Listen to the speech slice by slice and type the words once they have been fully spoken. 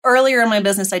earlier in my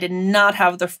business, I did not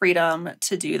have the freedom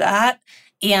to do that.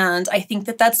 And I think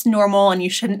that that's normal, and you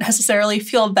shouldn't necessarily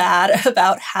feel bad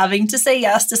about having to say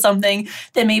yes to something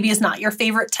that maybe is not your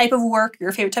favorite type of work,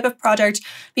 your favorite type of project,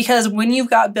 because when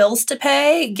you've got bills to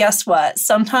pay, guess what?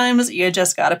 Sometimes you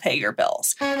just got to pay your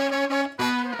bills.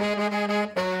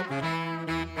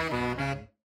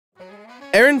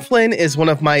 Erin Flynn is one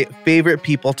of my favorite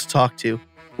people to talk to.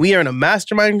 We are in a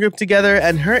mastermind group together,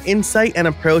 and her insight and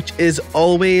approach is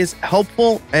always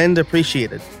helpful and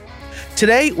appreciated.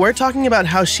 Today, we're talking about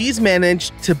how she's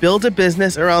managed to build a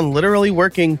business around literally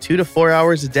working 2 to 4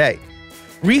 hours a day.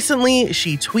 Recently,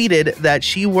 she tweeted that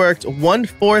she worked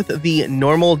 1/4 the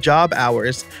normal job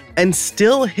hours and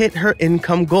still hit her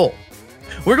income goal.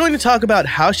 We're going to talk about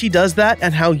how she does that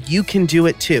and how you can do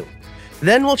it too.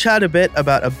 Then we'll chat a bit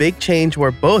about a big change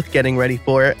we're both getting ready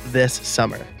for this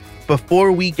summer.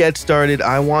 Before we get started,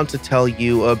 I want to tell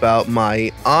you about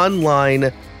my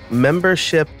online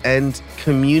membership and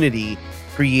community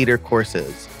creator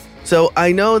courses. So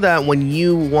I know that when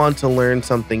you want to learn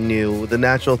something new, the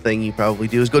natural thing you probably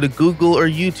do is go to Google or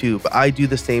YouTube. I do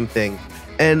the same thing.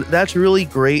 And that's really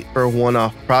great for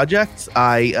one-off projects.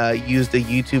 I used a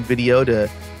YouTube video to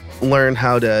learn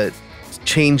how to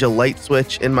change a light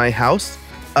switch in my house.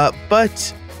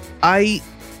 But I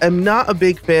am not a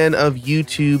big fan of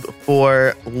YouTube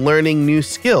for learning new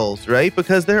skills, right?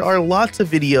 Because there are lots of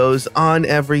videos on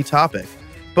every topic.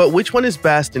 But which one is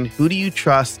best, and who do you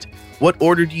trust? What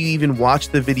order do you even watch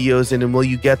the videos in, and will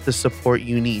you get the support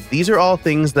you need? These are all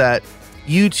things that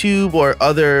YouTube or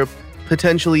other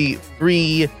potentially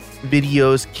free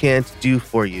videos can't do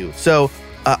for you. So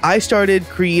I started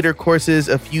creator courses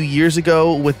a few years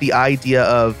ago with the idea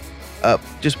of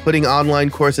just putting online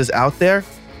courses out there.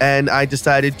 And I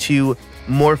decided to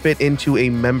morph it into a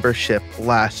membership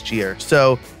last year.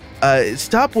 So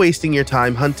stop wasting your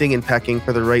time hunting and pecking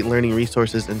for the right learning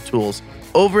resources and tools.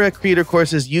 Over at Creator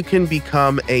Courses, you can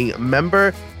become a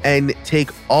member and take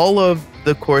all of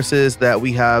the courses that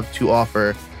we have to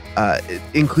offer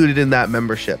included in that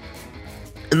membership.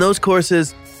 And those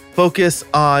courses focus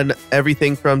on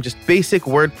everything from just basic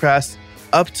WordPress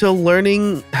up to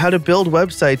learning how to build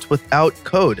websites without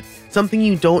code, something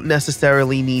you don't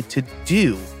necessarily need to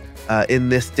do in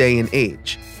this day and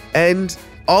age. And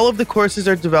all of the courses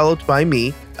are developed by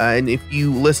me. And if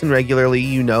you listen regularly,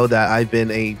 you know that I've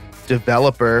been a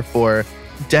developer for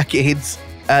decades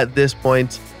at this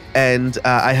point. And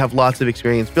I have lots of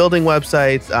experience building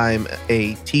websites. I'm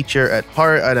a teacher at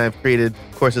heart, and I've created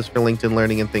courses for LinkedIn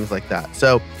Learning and things like that.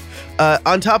 So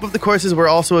on top of the courses, we're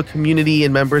also a community,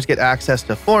 and members get access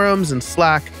to forums and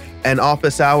Slack and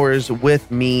office hours with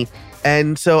me.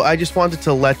 And so I just wanted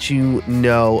to let you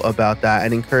know about that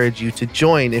and encourage you to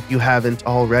join if you haven't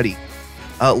already.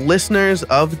 Listeners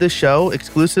of the show,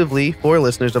 exclusively for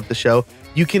listeners of the show,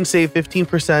 you can save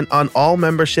 15% on all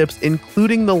memberships,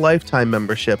 including the lifetime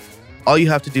membership. All you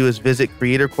have to do is visit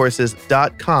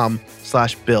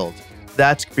creatorcourses.com/build.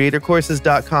 That's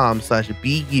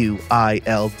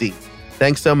creatorcourses.com/BUILD.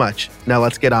 Thanks so much. Now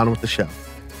let's get on with the show.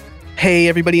 Hey,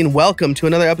 everybody, and welcome to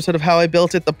another episode of How I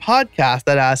Built It, the podcast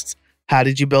that asks, how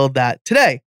did you build that?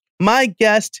 Today, my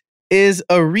guest is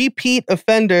a repeat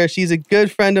offender. She's a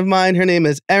good friend of mine. Her name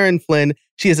is Erin Flynn.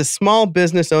 She is a small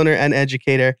business owner and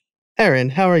educator. Erin,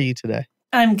 how are you today?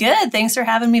 I'm good. Thanks for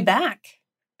having me back.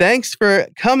 Thanks for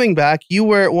coming back. You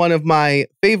were one of my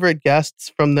favorite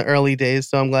guests from the early days,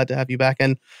 so I'm glad to have you back.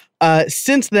 And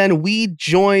since then, we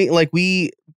joined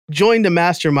a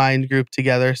mastermind group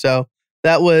together. So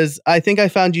that was, I think I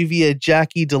found you via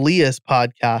Jackie D'Elia's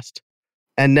podcast.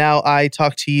 And now I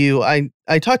talk to you. I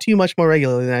talk to you much more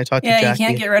regularly than I talk to Jackie. Yeah, you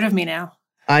can't get rid of me now.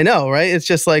 I know, right? It's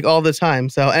just like all the time.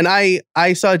 So, and I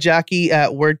saw Jackie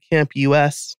at WordCamp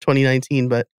US 2019.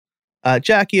 But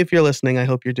Jackie, if you're listening, I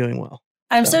hope you're doing well.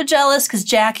 I'm so jealous because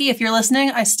Jackie, if you're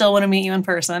listening, I still want to meet you in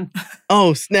person.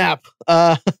 Oh, snap.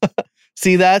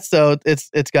 See that? So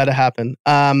it's got to happen.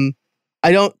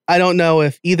 I don't know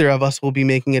if either of us will be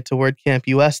making it to WordCamp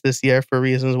US this year for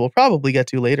reasons we'll probably get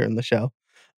to later in the show.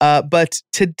 But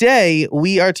today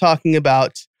we are talking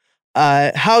about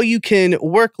how you can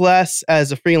work less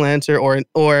as a freelancer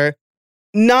or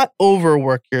not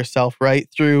overwork yourself, right?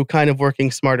 Through kind of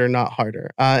working smarter, not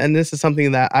harder. And this is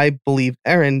something that I believe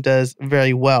Erin does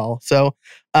very well. So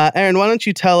Erin, why don't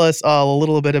you tell us all a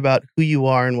little bit about who you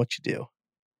are and what you do?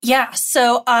 Yeah,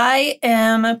 so I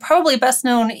am probably best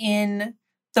known in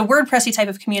the WordPressy type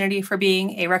of community for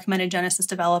being a recommended Genesis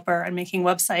developer and making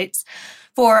websites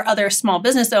for other small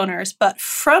business owners. But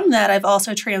from that, I've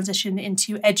also transitioned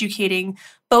into educating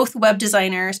both web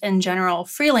designers and general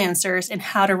freelancers in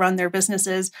how to run their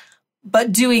businesses,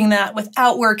 but doing that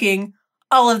without working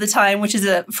all of the time, which is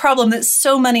a problem that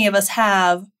so many of us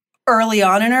have early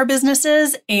on in our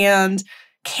businesses and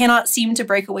cannot seem to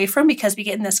break away from because we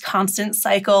get in this constant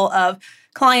cycle of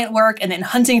client work and then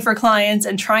hunting for clients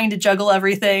and trying to juggle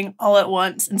everything all at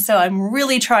once. And so I'm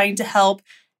really trying to help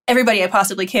everybody I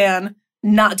possibly can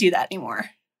not do that anymore.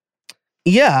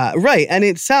 Yeah, right. And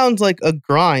it sounds like a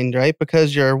grind, right?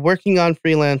 Because you're working on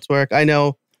freelance work. I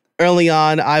know early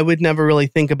on, I would never really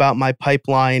think about my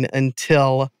pipeline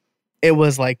until it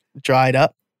was like dried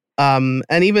up. And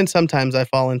even sometimes I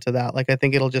fall into that. Like, I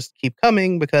think it'll just keep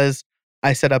coming because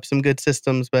I set up some good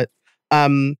systems. But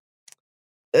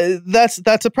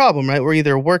that's a problem, right? We're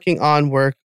either working on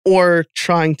work or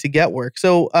trying to get work.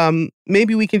 So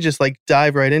maybe we can just like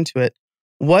dive right into it.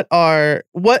 What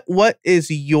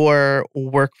is your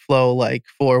workflow like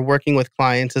for working with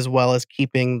clients as well as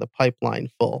keeping the pipeline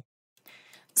full?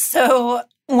 So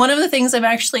one of the things I'm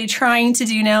actually trying to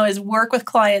do now is work with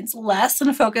clients less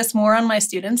and focus more on my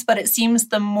students. But it seems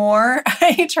the more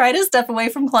I try to step away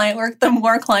from client work, the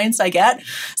more clients I get.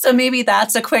 So maybe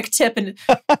that's a quick tip. And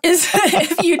is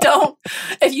if you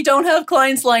don't have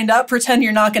clients lined up, pretend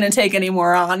you're not going to take any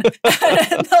more on.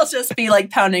 They'll just be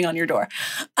like pounding on your door.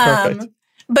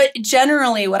 But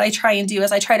generally, what I try and do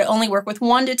is I try to only work with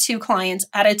 1 to 2 clients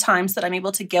at a time so that I'm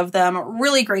able to give them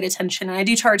really great attention. And I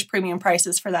do charge premium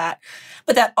prices for that.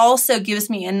 But that also gives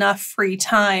me enough free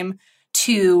time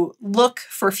to look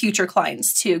for future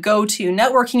clients, to go to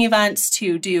networking events,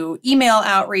 to do email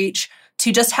outreach,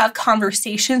 to just have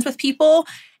conversations with people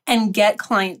and get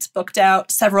clients booked out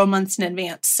several months in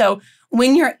advance. So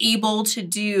when you're able to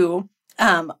do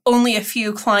only a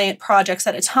few client projects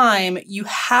at a time, you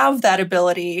have that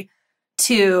ability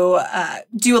to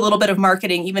do a little bit of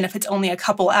marketing, even if it's only a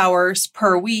couple hours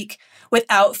per week,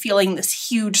 without feeling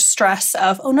this huge stress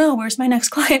of, oh no, where's my next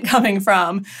client coming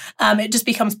from? It just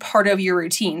becomes part of your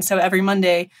routine. So every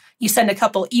Monday, you send a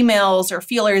couple emails or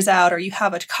feelers out, or you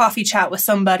have a coffee chat with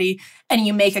somebody, and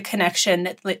you make a connection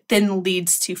that then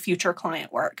leads to future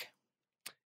client work.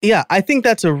 Yeah, I think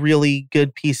that's a really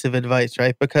good piece of advice,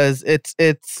 right? Because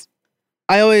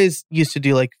I always used to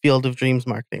do like field of dreams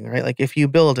marketing, right? Like if you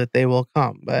build it, they will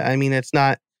come. But I mean,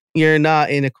 you're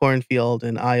not in a cornfield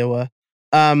in Iowa.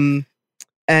 And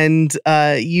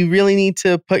you really need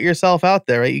to put yourself out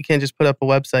there, right? You can't just put up a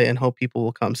website and hope people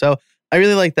will come. So I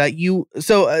really like that.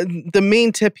 The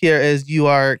main tip here is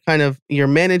you're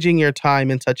managing your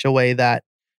time in such a way that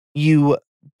you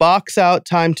box out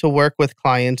time to work with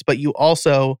clients, but you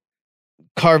also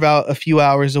carve out a few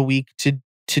hours a week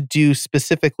to do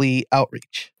specifically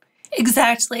outreach.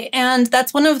 Exactly. And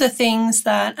that's one of the things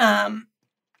that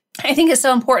I think is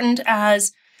so important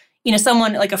as,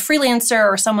 someone like a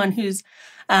freelancer or someone who's,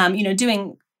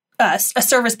 doing a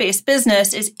service-based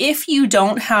business is if you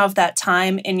don't have that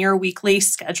time in your weekly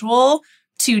schedule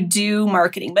to do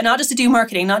marketing, but not just to do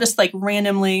marketing, not just like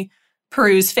randomly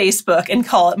peruse Facebook and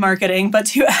call it marketing, but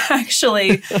to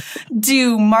actually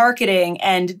do marketing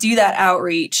and do that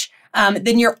outreach,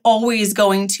 then you're always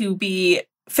going to be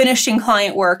finishing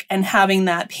client work and having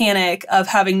that panic of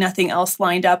having nothing else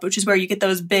lined up, which is where you get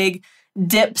those big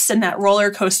dips in that roller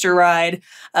coaster ride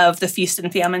of the feast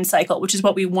and famine cycle, which is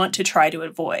what we want to try to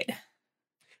avoid.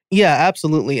 Yeah,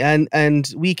 absolutely.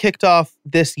 And we kicked off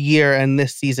this year and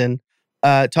this season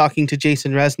talking to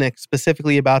Jason Resnick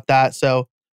specifically about that. So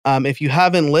if you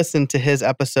haven't listened to his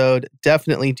episode,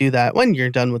 definitely do that when you're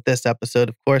done with this episode,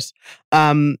 of course.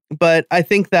 But I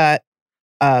think that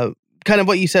kind of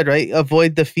what you said, right?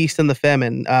 Avoid the feast and the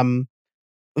famine.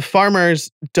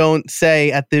 Farmers don't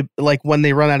say when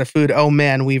they run out of food, oh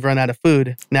man, we've run out of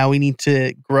food. Now we need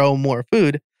to grow more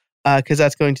food because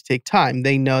that's going to take time.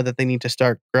 They know that they need to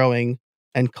start growing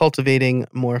and cultivating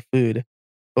more food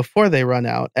before they run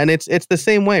out. And it's the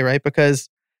same way, right? Because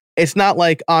it's not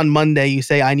like on Monday you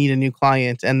say, I need a new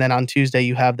client, and then on Tuesday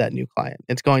you have that new client.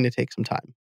 It's going to take some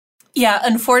time. Yeah,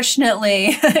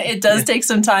 unfortunately, it does take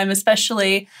some time,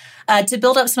 especially to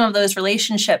build up some of those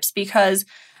relationships, because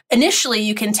initially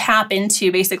you can tap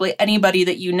into basically anybody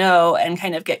that you know and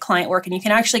kind of get client work, and you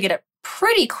can actually get it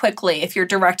pretty quickly if you're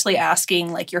directly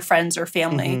asking like your friends or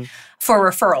family for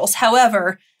referrals.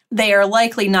 However, they are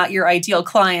likely not your ideal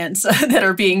clients that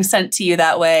are being sent to you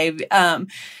that way.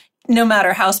 No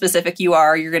matter how specific you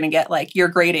are, you're going to get like your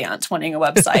great aunt wanting a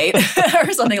website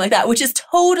or something like that, which is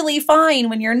totally fine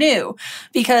when you're new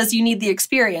because you need the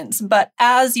experience. But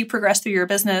as you progress through your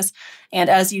business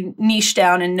and as you niche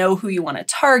down and know who you want to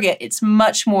target, it's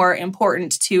much more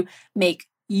important to make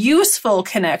useful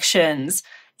connections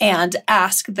and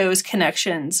ask those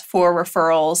connections for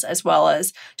referrals, as well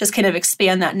as just kind of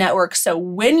expand that network. So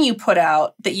when you put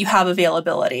out that you have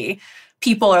availability,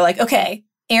 people are like, okay,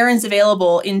 Erin's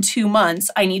available in 2 months.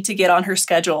 I need to get on her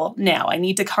schedule now. I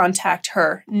need to contact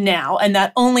her now. And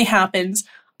that only happens,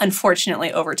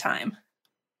 unfortunately, over time.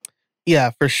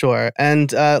 Yeah, for sure.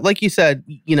 And like you said,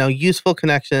 useful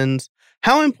connections.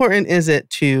 How important is it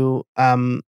to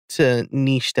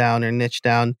niche down or niche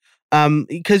down?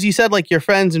 Because you said like your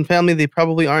friends and family, they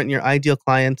probably aren't your ideal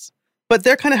clients, but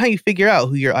they're kind of how you figure out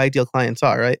who your ideal clients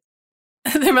are, right?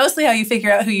 They're mostly how you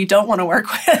figure out who you don't want to work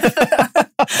with.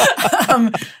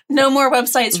 No more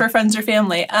websites for friends or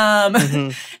family.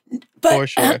 But, for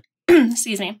sure.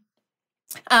 Excuse me.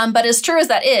 But as true as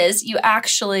that is, you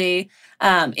actually,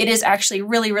 it is actually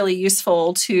really, really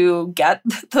useful to get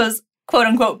those quote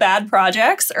unquote bad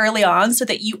projects early on so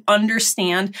that you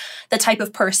understand the type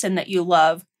of person that you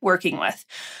love working with.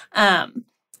 And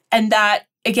that,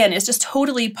 again, is just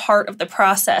totally part of the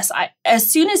process. As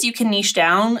soon as you can niche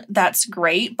down, that's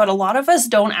great. But a lot of us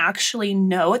don't actually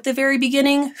know at the very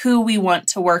beginning who we want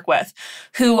to work with,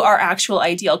 who our actual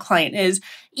ideal client is.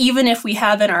 Even if we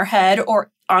have in our head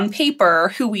or on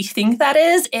paper who we think that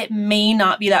is, it may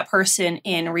not be that person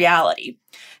in reality.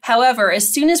 However, as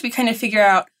soon as we kind of figure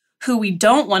out who we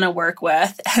don't want to work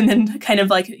with and then kind of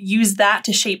like use that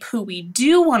to shape who we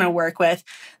do want to work with,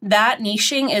 that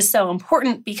niching is so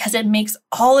important because it makes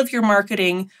all of your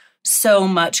marketing so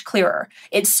much clearer.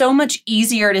 It's so much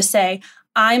easier to say,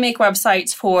 I make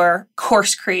websites for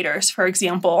course creators, for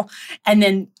example, and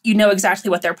then you know exactly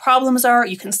what their problems are.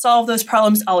 You can solve those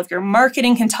problems. All of your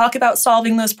marketing can talk about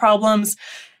solving those problems.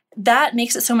 That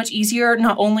makes it so much easier,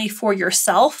 not only for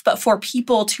yourself, but for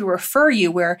people to refer you,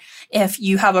 where if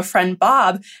you have a friend,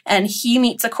 Bob, and he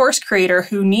meets a course creator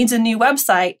who needs a new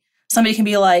website, somebody can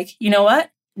be like, you know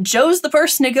what? Joe's the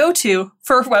person to go to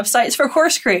for websites for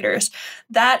course creators.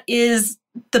 That is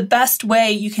the best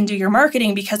way you can do your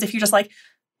marketing, because if you're just like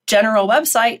general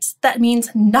websites, that means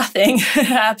nothing. It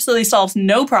absolutely solves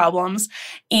no problems.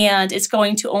 And it's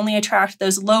going to only attract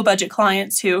those low budget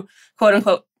clients who, quote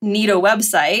unquote, need a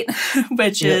website,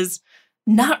 which is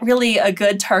not really a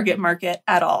good target market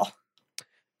at all.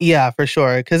 Yeah, for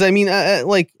sure. Because I mean,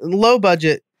 like low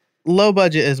budget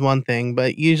is one thing,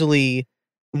 but usually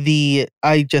the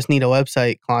I just need a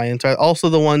website clients are also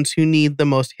the ones who need the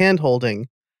most handholding.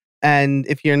 And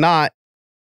if you're not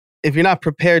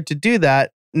prepared to do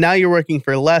that, now you're working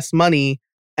for less money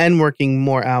and working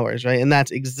more hours, right? And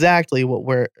that's exactly what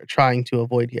we're trying to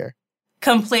avoid here.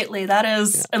 Completely. That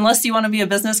is, unless you want to be a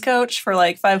business coach for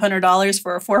like $500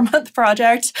 for a 4-month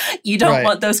project, you don't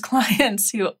want those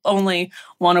clients who only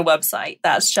want a website.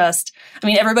 That's just, I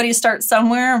mean, everybody starts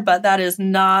somewhere, but that is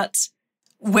not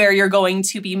where you're going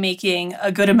to be making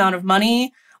a good amount of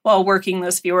money while working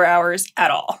those fewer hours at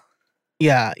all.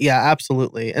 Yeah,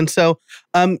 absolutely. And so,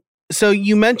 so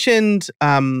you mentioned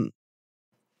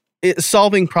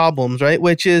solving problems, right?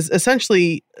 Which is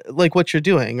essentially like what you're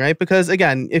doing, right? Because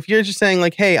again, if you're just saying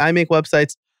like, hey, I make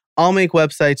websites, I'll make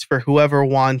websites for whoever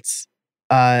wants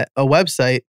a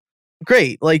website,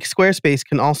 great. Like Squarespace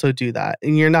can also do that.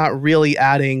 And you're not really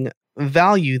adding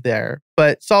value there.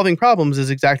 But solving problems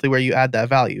is exactly where you add that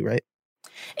value, right?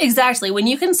 Exactly. When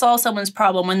you can solve someone's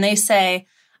problem, when they say,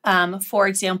 for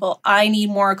example, I need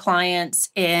more clients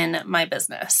in my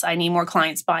business. I need more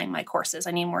clients buying my courses.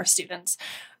 I need more students,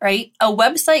 right? A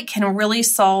website can really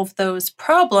solve those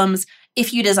problems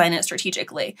if you design it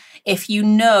strategically. If you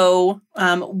know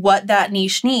what that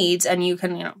niche needs and you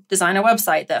can design a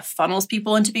website that funnels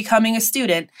people into becoming a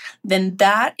student, then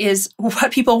that is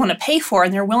what people want to pay for,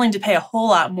 and they're willing to pay a whole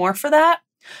lot more for that.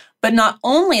 But not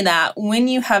only that, when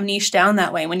you have niche down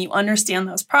that way, when you understand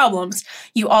those problems,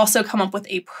 you also come up with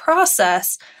a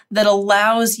process that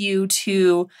allows you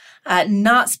to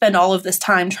not spend all of this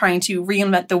time trying to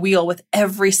reinvent the wheel with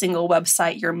every single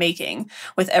website you're making,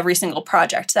 with every single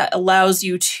project. That allows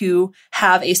you to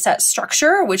have a set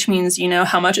structure, which means you know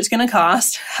how much it's going to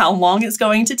cost, how long it's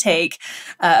going to take,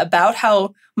 about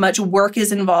how much work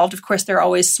is involved. Of course, there are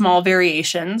always small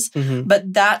variations,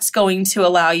 but that's going to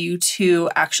allow you to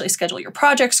actually schedule your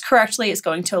projects correctly. It's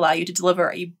going to allow you to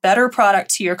deliver a better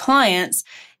product to your clients.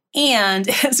 And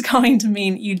it's going to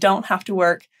mean you don't have to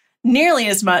work nearly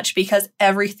as much because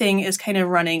everything is kind of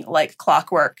running like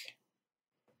clockwork.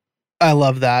 I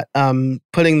love that.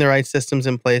 Putting the right systems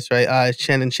in place, right?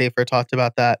 Shannon Schaefer talked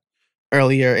about that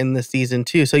earlier in the season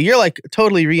too. So you're like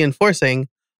totally reinforcing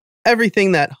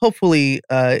everything that hopefully,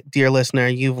 dear listener,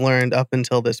 you've learned up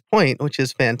until this point, which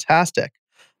is fantastic.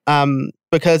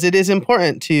 Because it is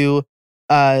important to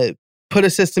put a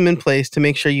system in place to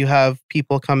make sure you have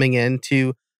people coming in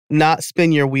to not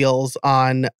spin your wheels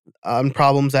on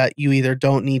problems that you either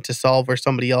don't need to solve or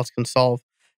somebody else can solve.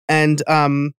 And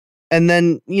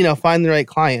then, find the right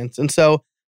clients. And so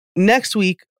Next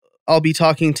week, I'll be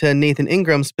talking to Nathan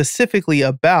Ingram specifically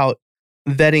about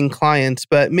vetting clients,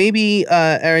 but maybe,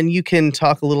 Erin, you can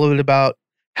talk a little bit about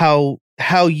how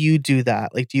you do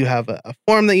that. Like, do you have a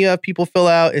form that you have people fill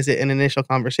out? Is it an initial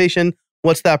conversation?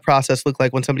 What's that process look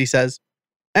like when somebody says,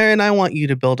 Erin, I want you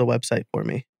to build a website for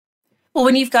me? Well,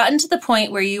 when you've gotten to the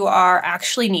point where you are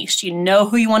actually niched, you know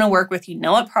who you want to work with, you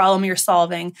know what problem you're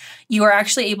solving, you are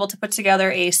actually able to put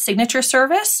together a signature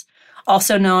service,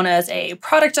 also known as a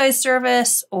productized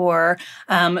service, or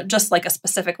just like a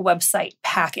specific website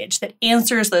package that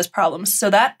answers those problems. So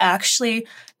that actually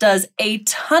does a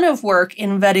ton of work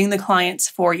in vetting the clients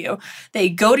for you. They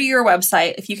go to your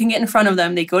website. If you can get in front of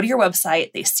them, they go to your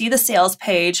website, they see the sales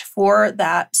page for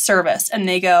that service, and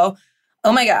they go,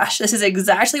 oh my gosh, this is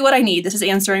exactly what I need. This is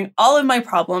answering all of my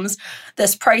problems.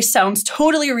 This price sounds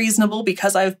totally reasonable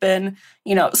because I've been,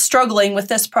 struggling with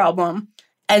this problem.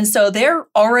 And so they're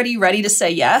already ready to say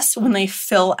yes when they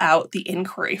fill out the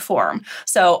inquiry form.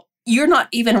 So you're not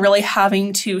even really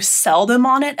having to sell them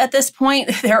on it at this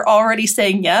point. They're already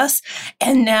saying yes.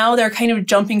 And now they're kind of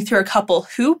jumping through a couple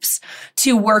hoops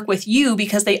to work with you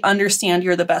because they understand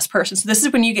you're the best person. So this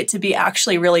is when you get to be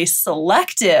actually really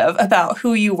selective about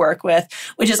who you work with,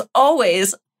 which is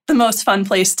always the most fun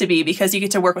place to be because you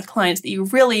get to work with clients that you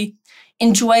really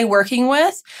enjoy working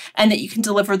with and that you can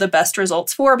deliver the best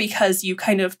results for because you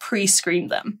kind of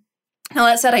pre-screened them. Now,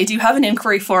 that said, I do have an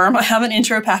inquiry form. I have an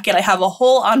intro packet. I have a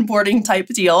whole onboarding type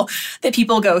deal that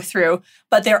people go through,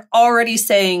 but they're already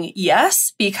saying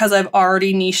yes because I've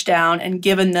already niched down and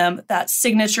given them that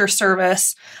signature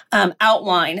service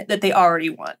outline that they already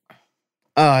want.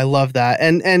 Oh, I love that.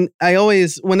 And I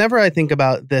always, whenever I think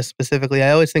about this specifically,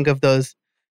 I always think of those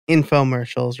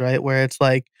infomercials, right? Where it's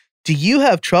like, do you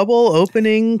have trouble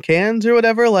opening cans or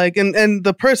whatever? Like, and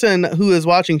the person who is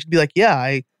watching should be like,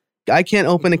 yeah, I can't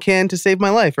open a can to save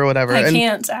my life or whatever. I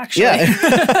can't actually.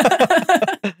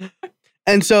 Yeah.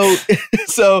 And so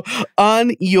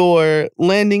on your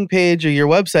landing page or your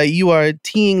website, you are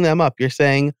teeing them up. You're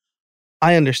saying,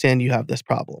 I understand you have this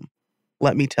problem.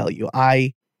 Let me tell you,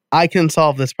 I can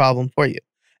solve this problem for you.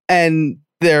 And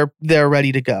they're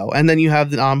ready to go. And then you have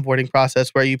the onboarding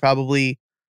process where you probably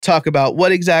talk about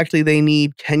what exactly they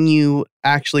need. Can you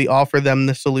actually offer them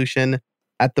the solution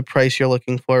at the price you're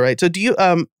looking for, right? So do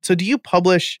you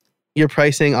publish your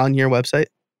pricing on your website?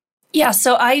 Yeah,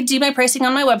 so I do my pricing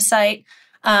on my website,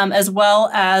 as well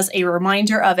as a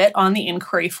reminder of it on the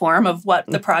inquiry form of what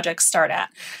the projects start at.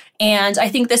 And I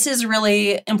think this is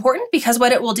really important because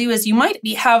what it will do is you might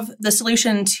have the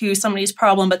solution to somebody's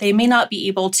problem, but they may not be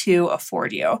able to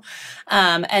afford you.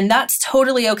 And that's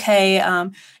totally okay.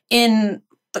 In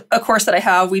a course that I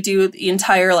have, we do the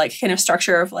entire kind of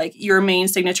structure of your main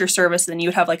signature service. And then you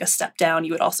would have a step down.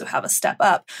 You would also have a step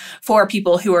up for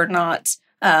people who are not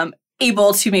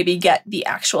able to maybe get the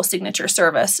actual signature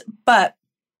service. But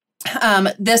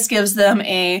this gives them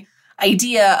a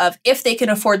idea of if they can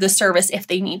afford the service, if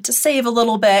they need to save a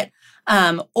little bit,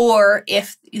 or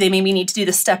if they maybe need to do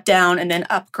the step down and then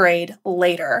upgrade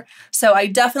later. So I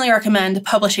definitely recommend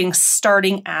publishing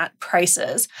starting at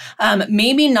prices.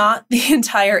 Maybe not the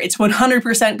entire, it's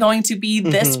 100% going to be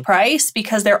this price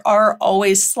because there are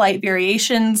always slight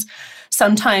variations.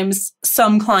 Sometimes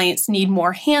some clients need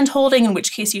more hand-holding, in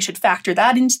which case you should factor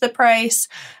that into the price.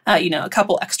 A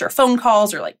couple extra phone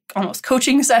calls or almost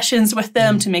coaching sessions with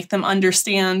them to make them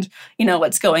understand,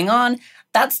 what's going on.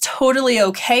 That's totally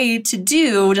okay to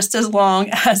do just as long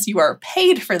as you are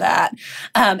paid for that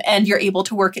and you're able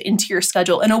to work it into your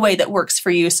schedule in a way that works for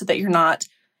you so that you're not,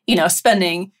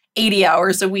 spending 80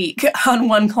 hours a week on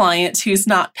one client who's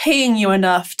not paying you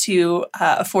enough to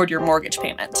afford your mortgage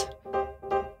payment.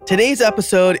 Today's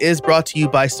episode is brought to you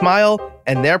by Smile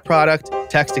and their product,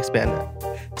 Text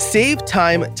Expander. Save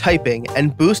time typing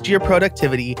and boost your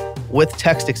productivity with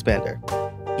Text Expander.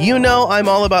 You know I'm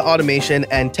all about automation,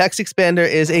 and Text Expander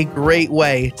is a great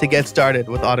way to get started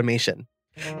with automation.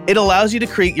 It allows you to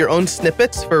create your own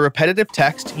snippets for repetitive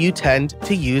text you tend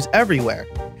to use everywhere.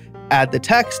 Add the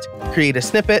text, create a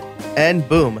snippet, and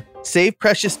boom, save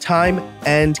precious time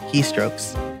and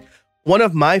keystrokes. One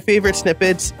of my favorite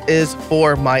snippets is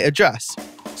for my address.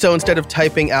 So instead of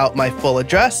typing out my full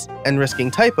address and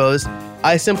risking typos,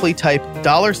 I simply type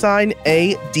 $ADDR,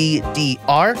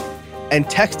 and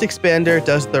Text Expander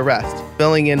does the rest,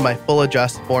 filling in my full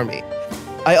address for me.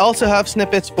 I also have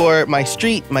snippets for my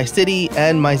street, my city,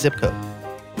 and my zip code.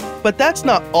 But that's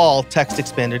not all Text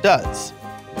Expander does.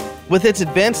 With its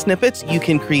advanced snippets, you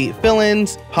can create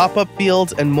fill-ins, pop-up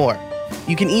fields, and more.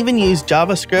 You can even use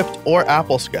JavaScript or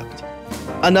AppleScript.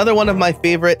 Another one of my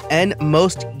favorite and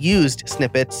most used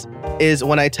snippets is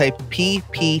when I type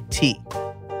PPT.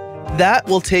 That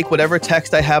will take whatever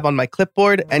text I have on my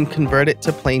clipboard and convert it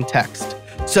to plain text.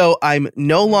 So I'm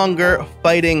no longer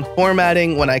fighting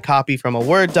formatting when I copy from a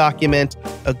Word document,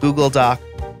 a Google Doc,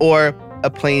 or a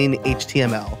plain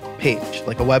HTML page,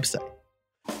 like a website.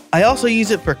 I also use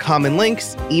it for common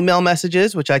links, email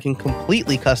messages, which I can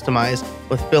completely customize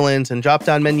with fill-ins and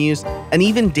drop-down menus, and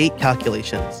even date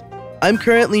calculations. I'm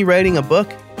currently writing a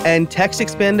book, and Text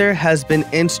Expander has been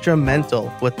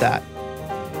instrumental with that.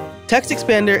 Text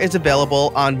Expander is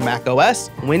available on macOS,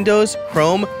 Windows,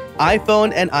 Chrome,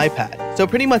 iPhone, and iPad, so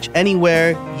pretty much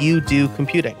anywhere you do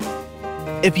computing.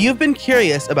 If you've been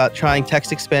curious about trying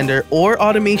Text Expander or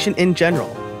automation in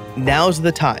general, now's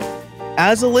the time.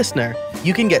 As a listener,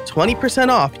 you can get 20%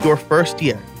 off your first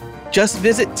year. Just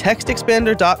visit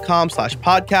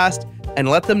textexpander.com/podcast and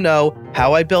let them know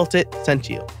How I Built It sent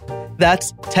you.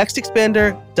 That's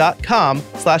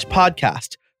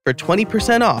textexpander.com/podcast for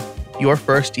 20% off your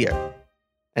first year.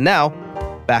 And now,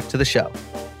 back to the show.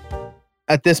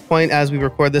 At this point, as we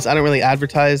record this, I don't really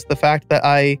advertise the fact that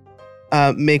I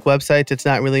make websites. It's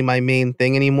not really my main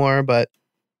thing anymore, but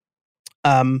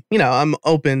I'm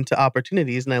open to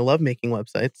opportunities and I love making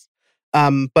websites.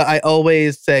 But I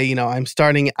always say, I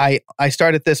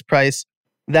start at this price.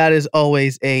 That is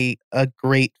always a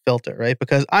great filter, right?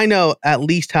 Because I know at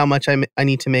least how much I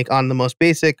need to make on the most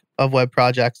basic of web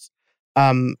projects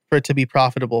for it to be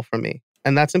profitable for me.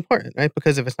 And that's important, right?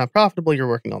 Because if it's not profitable, you're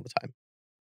working all the time.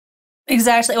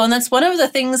 Exactly. Well, and that's one of the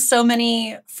things so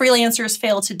many freelancers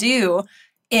fail to do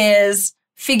is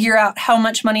figure out how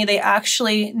much money they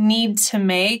actually need to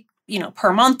make,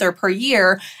 per month or per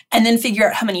year, and then figure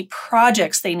out how many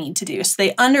projects they need to do. So they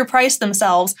underprice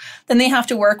themselves. Then they have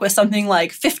to work with something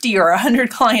like 50 or 100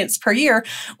 clients per year,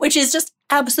 which is just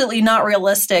absolutely not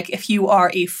realistic if you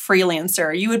are a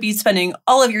freelancer. You would be spending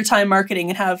all of your time marketing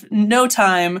and have no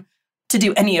time to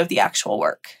do any of the actual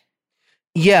work.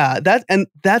 Yeah,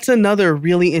 that's another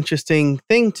really interesting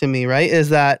thing to me, right? Is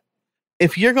that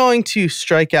if you're going to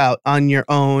strike out on your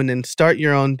own and start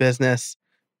your own business,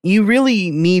 you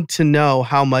really need to know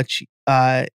how much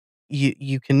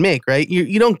you can make, right?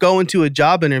 You don't go into a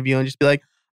job interview and just be like,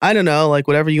 I don't know, like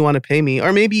whatever you want to pay me.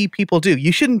 Or maybe people do.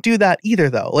 You shouldn't do that either,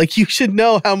 though. Like you should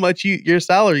know how much your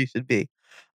salary should be.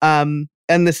 And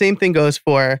the same thing goes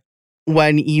for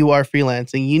when you are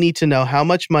freelancing. You need to know how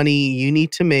much money you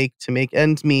need to make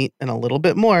ends meet and a little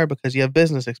bit more because you have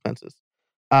business expenses.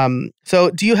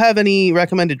 So do you have any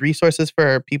recommended resources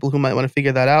for people who might want to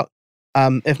figure that out?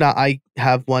 If not, I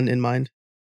have one in mind.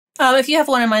 If you have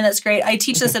one in mind, that's great. I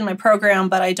teach this in my program,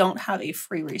 but I don't have a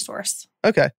free resource.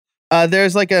 Okay.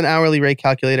 There's like an hourly rate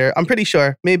calculator. I'm pretty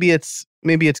sure. Maybe it's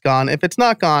gone. If it's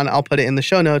not gone, I'll put it in the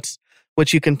show notes,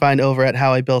 which you can find over at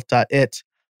howibuilt.it.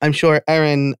 I'm sure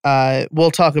Erin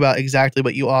will talk about exactly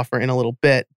what you offer in a little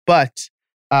bit, but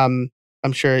I'm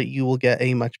sure you will get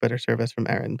a much better service from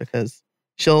Erin because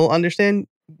she'll understand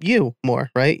you more,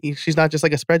 right? She's not just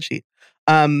like a spreadsheet.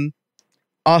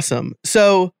 Awesome.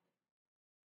 So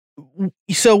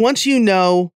once you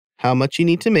know how much you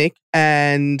need to make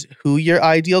and who your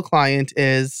ideal client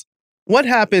is, what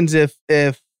happens if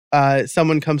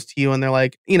someone comes to you and they're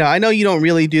like, I know you don't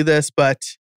really do this,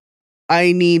 but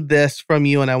I need this from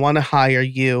you and I want to hire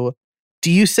you.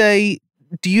 Do you say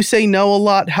no a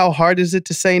lot? How hard is it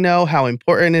to say no? How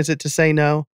important is it to say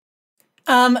no?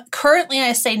 Currently,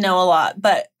 I say no a lot,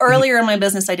 but earlier in my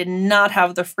business, I did not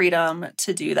have the freedom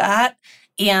to do that.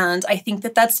 And I think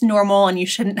that that's normal and you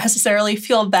shouldn't necessarily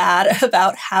feel bad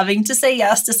about having to say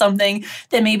yes to something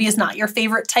that maybe is not your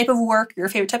favorite type of work, your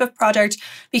favorite type of project,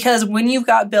 because when you've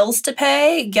got bills to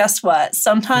pay, guess what?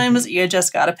 Sometimes you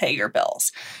just got to pay your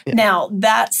bills. Yeah. Now,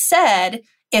 that said,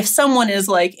 if someone is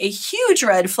like a huge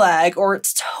red flag or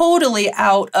it's totally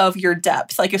out of your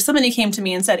depth, like if somebody came to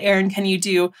me and said, Erin, can you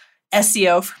do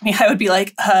SEO for me? I would be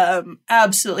like,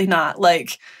 absolutely not.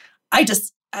 Like,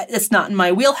 it's not in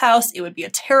my wheelhouse. It would be a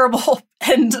terrible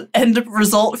end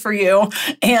result for you.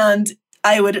 And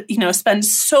I would, spend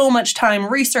so much time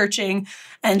researching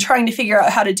and trying to figure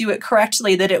out how to do it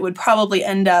correctly that it would probably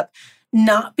end up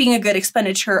not being a good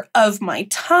expenditure of my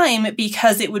time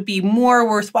because it would be more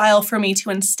worthwhile for me to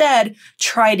instead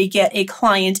try to get a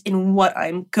client in what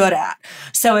I'm good at.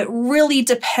 So it really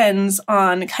depends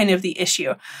on kind of the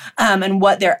issue and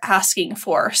what they're asking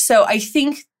for. So I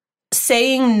think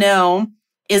saying no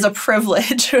is a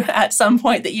privilege at some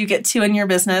point that you get to in your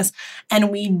business. And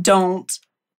we don't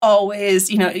always,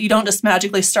 you don't just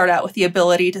magically start out with the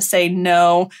ability to say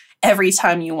no every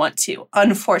time you want to,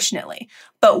 unfortunately.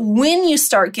 But when you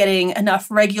start getting enough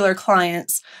regular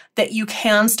clients that you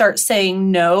can start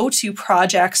saying no to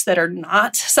projects that are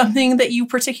not something that you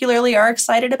particularly are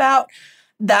excited about,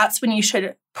 that's when you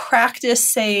should practice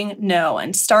saying no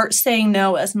and start saying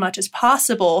no as much as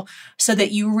possible so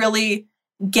that you really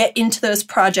get into those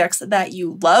projects that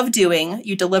you love doing,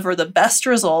 you deliver the best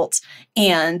results,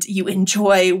 and you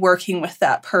enjoy working with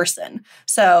that person.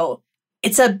 So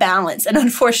it's a balance. And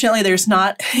unfortunately, there's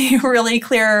not a really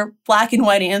clear black and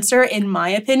white answer, in my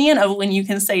opinion, of when you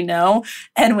can say no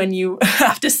and when you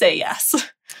have to say yes.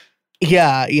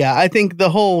 Yeah. I think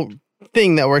the whole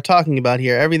thing that we're talking about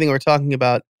here, everything we're talking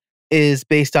about is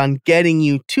based on getting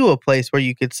you to a place where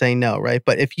you could say no, right?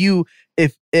 But if you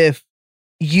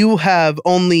have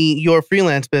only your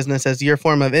freelance business as your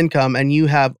form of income and you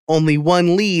have only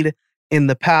one lead in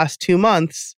the past 2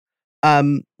 months,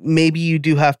 maybe you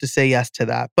do have to say yes to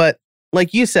that. But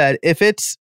like you said, if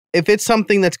it's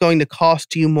something that's going to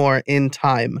cost you more in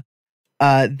time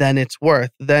than it's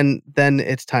worth, then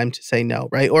it's time to say no,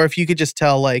 right? Or if you could just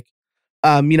tell, like,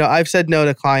 I've said no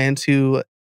to clients who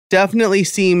definitely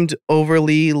seemed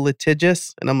overly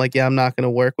litigious, and I'm like, yeah, I'm not going to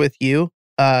work with you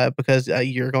because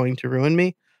you're going to ruin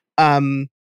me.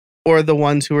 Or the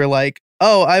ones who are like,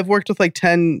 oh, I've worked with like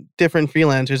 10 different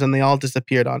freelancers and they all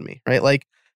disappeared on me, right? Like,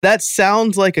 that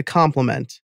sounds like a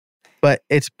compliment, but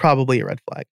it's probably a red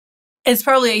flag. It's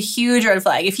probably a huge red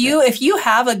flag. If you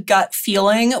have a gut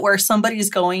feeling where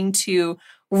somebody's going to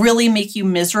really make you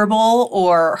miserable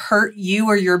or hurt you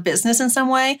or your business in some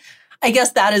way, I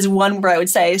guess that is one where I would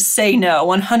say no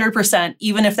 100%,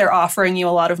 even if they're offering you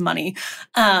a lot of money,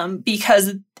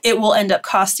 because it will end up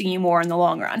costing you more in the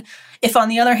long run. If on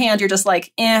the other hand, you're just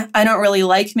like, I don't really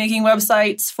like making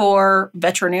websites for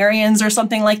veterinarians or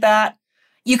something like that,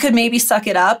 you could maybe suck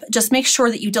it up. Just make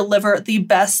sure that you deliver the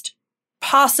best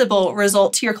possible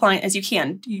result to your client as you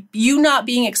can. You not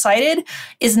being excited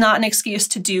is not an excuse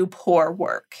to do poor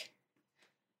work.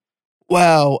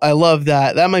 Wow, I love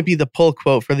that. That might be the pull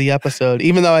quote for the episode,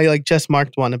 even though I just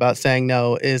marked one about saying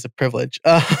no is a privilege.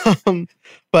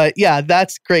 But yeah,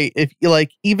 that's great. If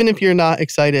even if you're not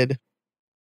excited,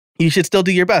 you should still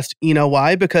do your best. You know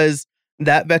why? Because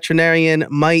that veterinarian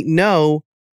might know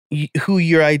who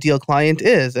your ideal client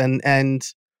is, and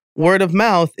word of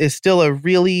mouth is still a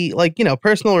really,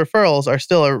 personal referrals are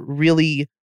still a really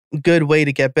good way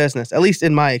to get business, at least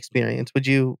in my experience. Would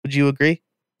you agree?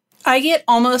 I get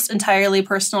almost entirely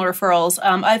personal referrals.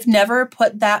 I've never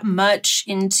put that much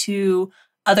into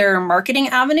other marketing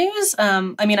avenues.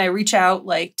 I reach out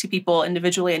to people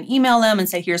individually and email them and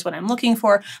say, here's what I'm looking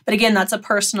for. But again, that's a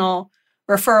personal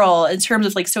referral. In terms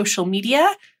of social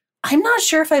media, I'm not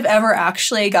sure if I've ever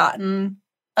actually gotten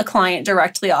a client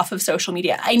directly off of social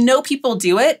media. I know people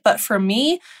do it, but for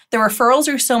me, the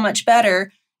referrals are so much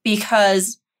better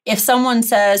because if someone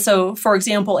says, so for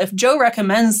example, if Joe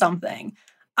recommends something,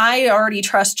 I already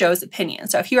trust Joe's opinion.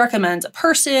 So if he recommends a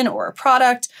person or a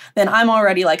product, then I'm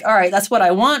already like, all right, that's what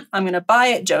I want. I'm going to buy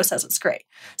it. Joe says it's great.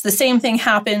 So the same thing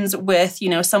happens with,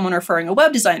 someone referring a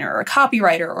web designer or a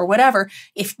copywriter or whatever.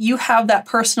 If you have that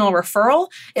personal referral,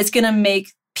 it's going to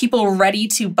make people ready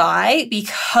to buy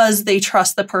because they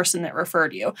trust the person that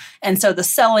referred you. And so the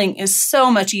selling is so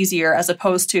much easier as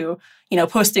opposed to,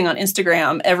 posting on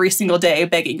Instagram every single day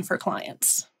begging for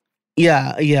clients.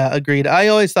 Yeah, agreed. I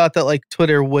always thought that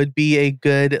Twitter would be a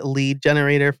good lead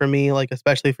generator for me,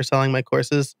 especially for selling my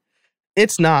courses.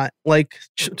 It's not.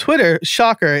 Twitter,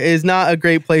 shocker, is not a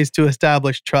great place to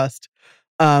establish trust.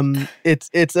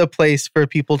 It's a place for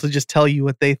people to just tell you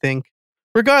what they think,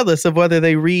 regardless of whether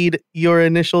they read your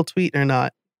initial tweet or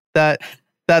not. That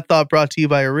thought brought to you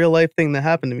by a real life thing that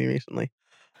happened to me recently.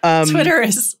 Twitter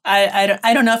is, I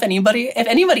don't know if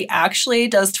anybody actually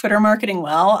does Twitter marketing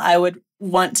well. I would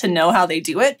want to know how they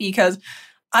do it because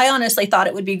I honestly thought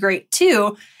it would be great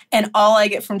too. And all I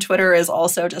get from Twitter is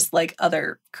also just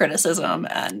other criticism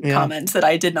and comments that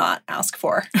I did not ask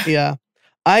for. Yeah.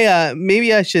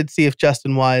 Maybe I should see if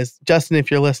Justin, if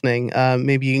you're listening,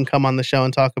 maybe you can come on the show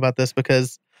and talk about this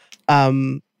because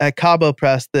at Cabo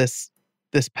Press this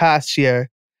past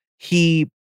year, he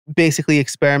basically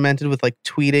experimented with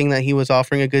tweeting that he was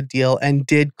offering a good deal and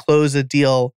did close a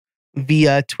deal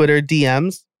via Twitter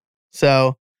DMs.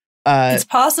 So it's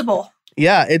possible.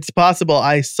 Yeah, it's possible.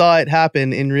 I saw it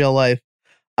happen in real life.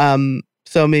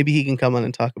 So maybe he can come on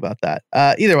and talk about that.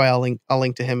 Either way, I'll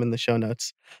link to him in the show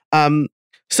notes.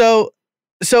 So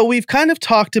we've kind of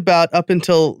talked about up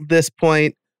until this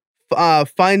point,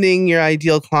 finding your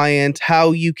ideal client,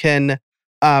 how you can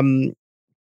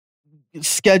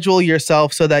schedule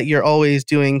yourself so that you're always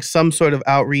doing some sort of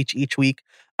outreach each week.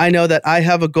 I know that I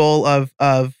have a goal of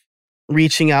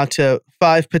reaching out to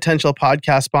 5 potential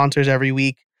podcast sponsors every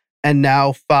week, and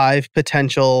now 5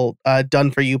 potential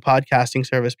done for you podcasting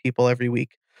service people every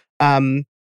week. And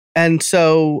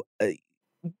so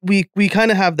we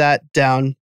kind of have that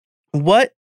down.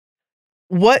 What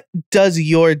does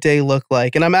your day look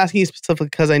like? And I'm asking you specifically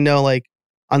because I know like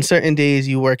on certain days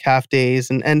you work half days,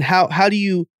 and how do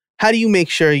you make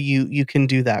sure you can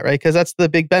do that, right? Because that's the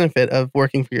big benefit of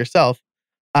working for yourself,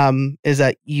 is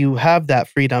that you have that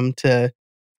freedom to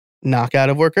knock out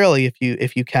of work early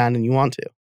if you can and you want to.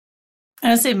 I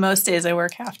would say most days I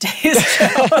work half days. So.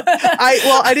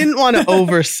 I didn't want to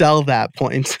oversell that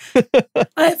point.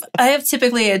 I have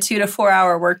typically a 2 to 4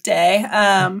 hour work day.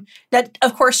 That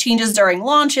of course changes during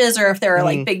launches or if there are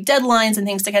like big deadlines and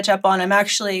things to catch up on. I'm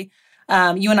actually,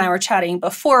 you and I were chatting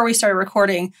before we started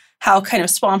recording how kind of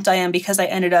swamped I am because I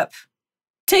ended up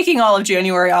taking all of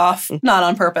January off, not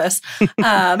on purpose.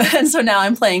 And so now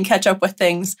I'm playing catch up with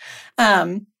things.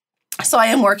 So I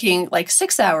am working like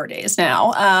 6-hour days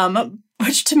now,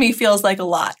 which to me feels like a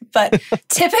lot. But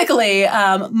typically,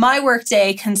 my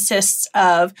workday consists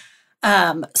of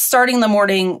starting the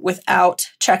morning without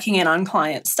checking in on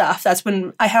client stuff. That's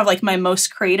when I have like my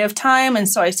most creative time. And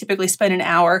so I typically spend an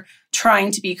hour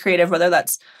trying to be creative, whether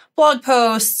that's blog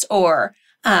posts or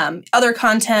other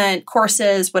content,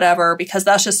 courses, whatever, because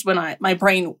that's just when my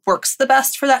brain works the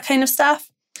best for that kind of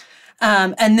stuff.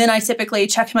 And then I typically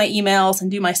check my emails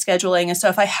and do my scheduling. And so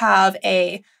if I have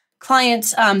a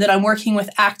client that I'm working with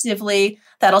actively,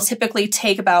 that'll typically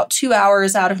take about 2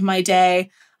 hours out of my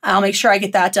day. I'll make sure I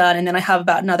get that done. And then I have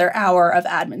about another hour of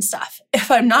admin stuff. If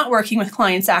I'm not working with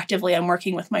clients actively, I'm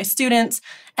working with my students.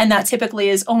 And that typically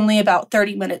is only about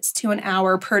 30 minutes to an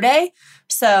hour per day.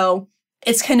 So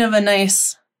it's kind of a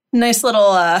nice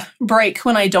little break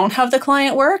when I don't have the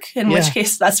client work, in which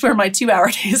case that's where my 2-hour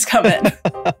days come in.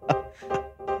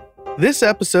 This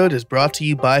episode is brought to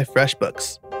you by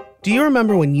FreshBooks. Do you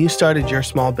remember when you started your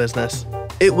small business?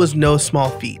 It was no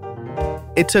small feat.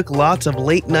 It took lots of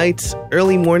late nights,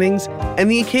 early mornings,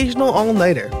 and the occasional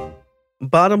all-nighter.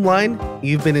 Bottom line,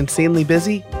 you've been insanely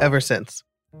busy ever since.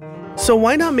 So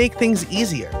why not make things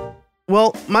easier?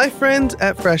 Well, my friends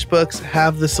at FreshBooks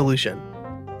have the solution.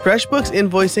 FreshBooks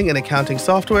invoicing and accounting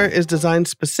software is designed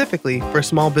specifically for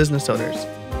small business owners.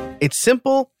 It's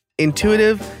simple,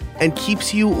 intuitive, and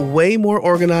keeps you way more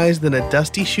organized than a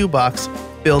dusty shoebox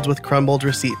filled with crumbled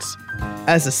receipts.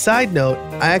 As a side note,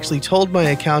 I actually told my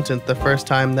accountant the first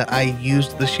time that I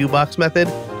used the shoebox method,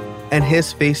 and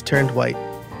his face turned white.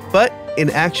 But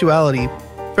in actuality,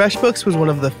 FreshBooks was one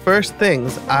of the first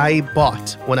things I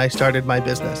bought when I started my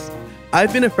business.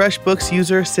 I've been a FreshBooks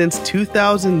user since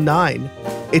 2009.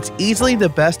 It's easily the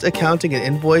best accounting and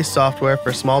invoice software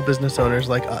for small business owners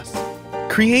like us.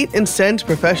 Create and send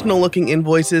professional-looking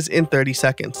invoices in 30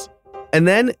 seconds, and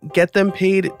then get them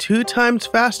paid 2 times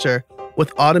faster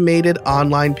with automated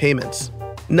online payments.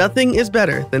 Nothing is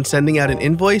better than sending out an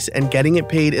invoice and getting it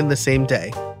paid in the same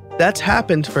day. That's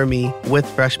happened for me with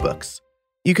FreshBooks.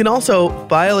 You can also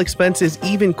file expenses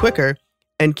even quicker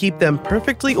and keep them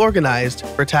perfectly organized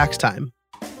for tax time.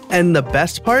 And the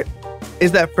best part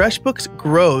is that FreshBooks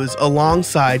grows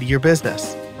alongside your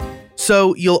business.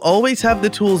 So you'll always have the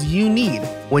tools you need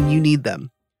when you need them,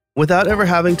 without ever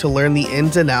having to learn the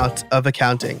ins and outs of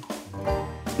accounting.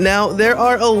 Now, there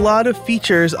are a lot of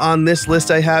features on this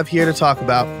list I have here to talk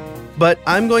about, but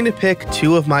I'm going to pick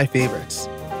 2 of my favorites.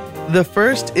 The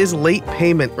first is late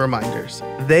payment reminders.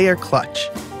 They are clutch.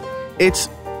 It's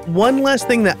one less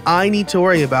thing that I need to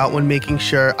worry about when making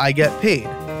sure I get paid.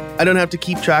 I don't have to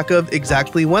keep track of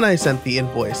exactly when I sent the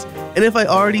invoice, and if I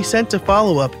already sent a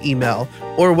follow-up email,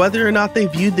 or whether or not they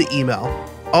viewed the email.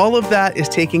 All of that is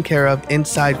taken care of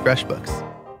inside FreshBooks.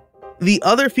 The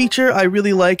other feature I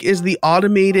really like is the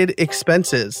automated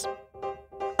expenses.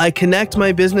 I connect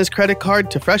my business credit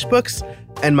card to FreshBooks,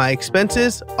 and my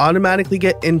expenses automatically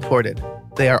get imported.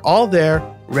 They are all there,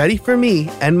 ready for me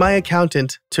and my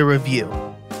accountant to review.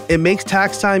 It makes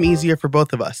tax time easier for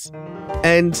both of us.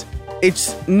 And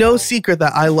it's no secret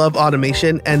that I love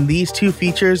automation, and these 2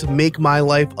 features make my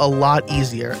life a lot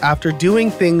easier. After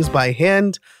doing things by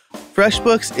hand,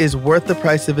 FreshBooks is worth the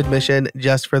price of admission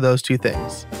just for those 2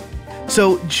 things.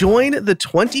 So join the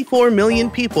 24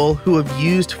 million people who have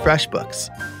used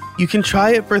FreshBooks. You can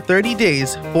try it for 30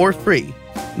 days for free.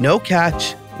 No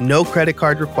catch, no credit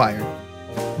card required.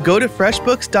 Go to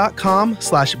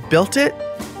freshbooks.com/builtit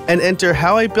and enter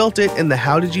how I built it in the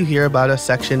How Did You Hear About Us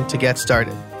section to get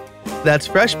started. That's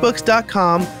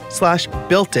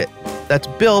freshbooks.com/builtit. That's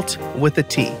built with a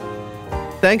T.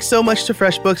 Thanks so much to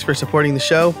FreshBooks for supporting the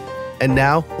show. And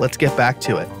now let's get back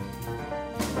to it.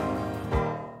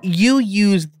 You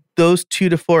use those 2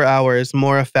 to 4 hours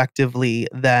more effectively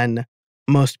than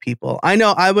most people. I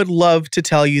know I would love to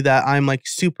tell you that I'm like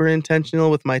super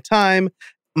intentional with my time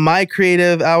my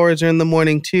creative hours are in the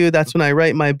morning too. That's when I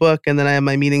write my book, and then I have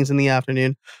my meetings in the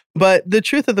afternoon. But the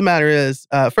truth of the matter is,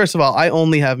 first of all, I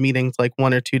only have meetings like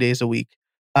 1 or 2 days a week.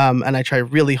 And I try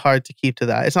really hard to keep to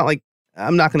that. It's not like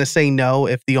I'm not going to say no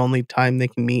if the only time they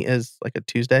can meet is like a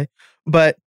Tuesday.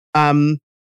 But um,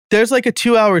 there's like a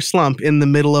 2-hour slump in the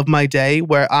middle of my day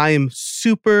where I am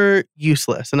super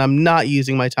useless and I'm not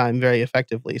using my time very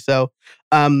effectively. So,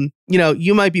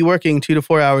 you might be working 2 to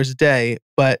 4 hours a day,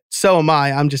 but so am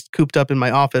I. I'm just cooped up in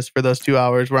my office for those 2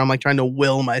 hours where I'm like trying to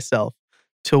will myself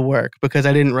to work because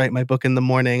I didn't write my book in the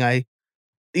morning. I,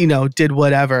 did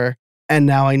whatever. And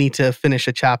now I need to finish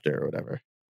a chapter or whatever.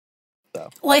 So.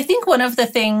 Well, I think one of the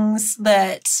things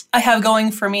that I have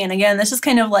going for me, and again, this is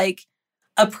kind of like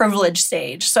a privilege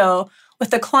stage. So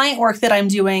with the client work that I'm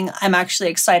doing, I'm actually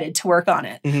excited to work on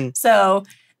it. Mm-hmm. So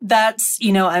that's,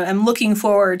 I'm looking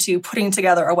forward to putting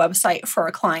together a website for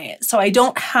a client. So I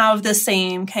don't have the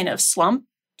same kind of slump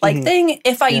thing.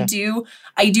 If I do,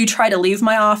 I do try to leave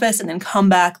my office and then come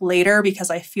back later because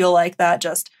I feel like that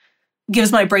just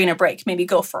gives my brain a break. Maybe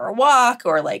go for a walk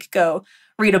or go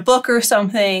read a book or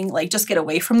something, just get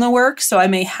away from the work. So I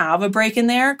may have a break in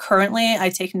there. Currently, I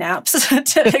take naps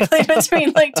typically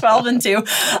between 12 and 2.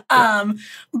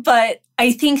 But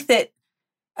I think that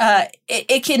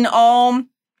it can all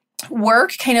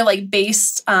work kind of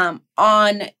based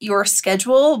on your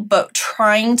schedule, but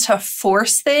trying to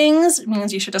force things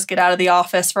means you should just get out of the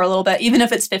office for a little bit, even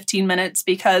if it's 15 minutes,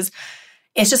 because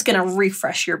it's just going to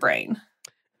refresh your brain.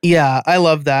 Yeah, I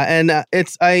love that. And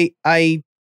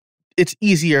it's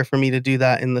easier for me to do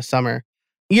that in the summer.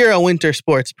 You're a winter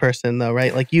sports person though,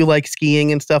 right? You like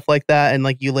skiing and stuff like that. And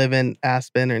you live in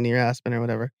Aspen or near Aspen or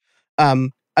whatever.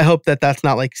 I hope that that's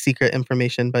not secret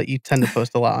information, but you tend to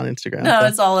post a lot on Instagram. No, so.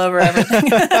 It's all over everything.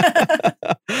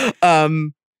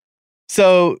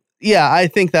 So yeah, I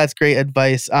think that's great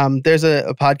advice. There's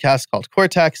a podcast called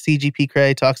Cortex. CGP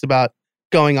Cray talks about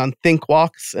going on think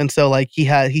walks. And so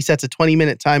he sets a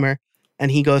 20-minute timer and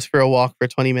he goes for a walk for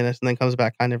 20 minutes and then comes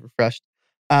back kind of refreshed.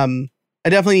 I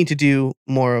definitely need to do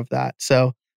more of that.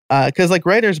 So, because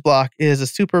writer's block is a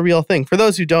super real thing. For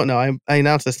those who don't know, I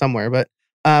announced this somewhere, but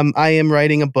I am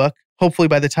writing a book. Hopefully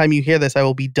by the time you hear this, I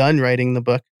will be done writing the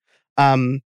book.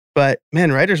 But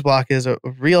man, writer's block is a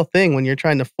real thing when you're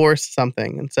trying to force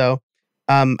something. And so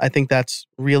I think that's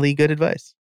really good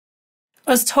advice. It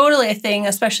was totally a thing,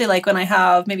 especially when I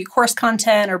have maybe course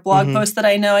content or blog posts that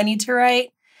I know I need to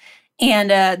write. And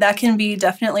that can be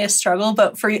definitely a struggle.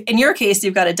 But in your case,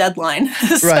 you've got a deadline.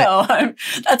 So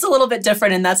that's a little bit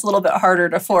different and that's a little bit harder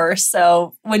to force.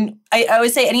 So when I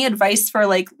would say any advice for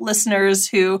listeners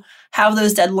who have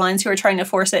those deadlines, who are trying to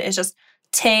force it, is just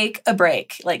take a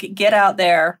break. Get out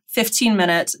there, 15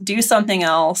 minutes, do something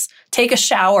else, take a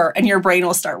shower, and your brain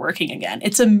will start working again.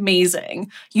 It's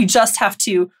amazing. You just have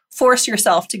to force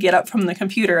yourself to get up from the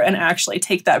computer and actually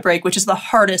take that break, which is the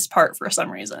hardest part for some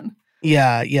reason.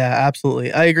 Yeah,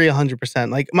 absolutely. I agree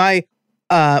 100%.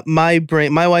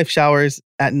 My wife showers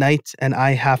at night and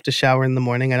I have to shower in the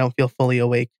morning. I don't feel fully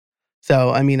awake. So,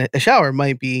 I mean, a shower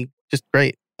might be just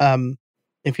great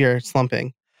if you're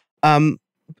slumping.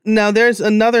 Now, there's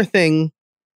another thing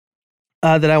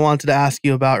that I wanted to ask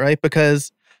you about, right?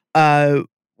 Because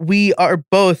we are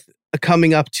both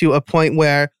coming up to a point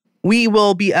where we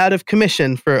will be out of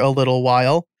commission for a little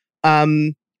while.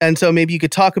 And so maybe you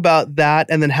could talk about that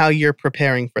and then how you're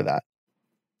preparing for that.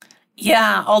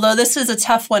 Yeah, although this is a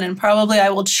tough one and probably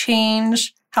I will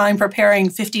change how I'm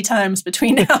preparing 50 times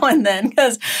between now and then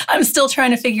because I'm still trying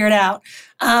to figure it out.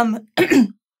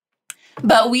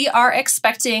 But we are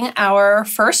expecting our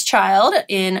first child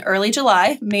in early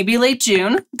July, maybe late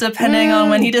June, depending on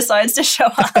when he decides to show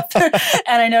up.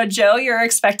 And I know, Joe, you're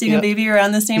expecting a baby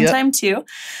around the same time too.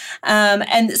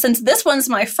 And since this one's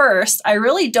my first, I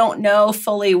really don't know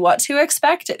fully what to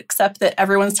expect, except that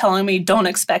everyone's telling me don't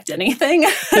expect anything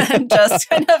and just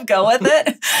kind of go with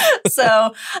it.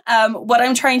 So what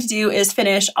I'm trying to do is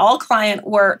finish all client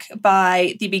work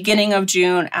by the beginning of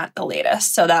June at the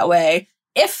latest. So that way,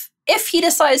 if he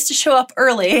decides to show up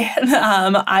early,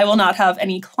 I will not have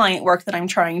any client work that I'm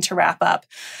trying to wrap up.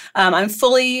 I'm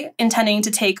fully intending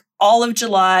to take all of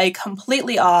July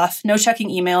completely off, no checking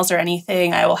emails or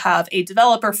anything. I will have a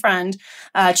developer friend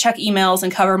check emails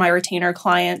and cover my retainer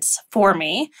clients for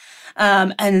me.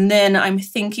 And then I'm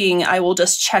thinking I will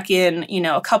just check in,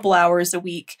 a couple hours a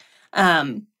week,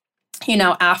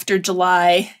 after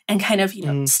July and kind of,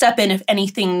 step in if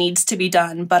anything needs to be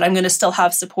done. But I'm going to still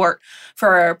have support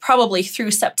for probably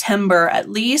through September at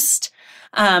least,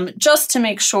 just to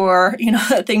make sure,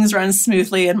 that things run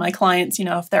smoothly and my clients,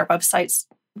 if their websites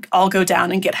all go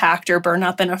down and get hacked or burn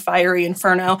up in a fiery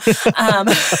inferno.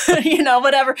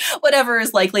 Whatever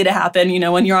is likely to happen,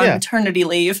 when you're on maternity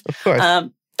leave. Of course.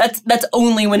 That's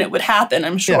only when it would happen,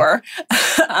 I'm sure.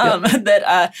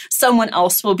 That someone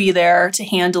else will be there to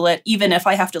handle it, even if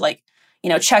I have to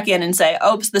check in and say,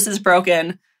 oops, this is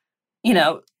broken.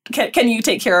 Can you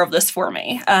take care of this for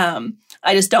me?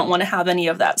 I just don't want to have any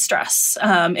of that stress.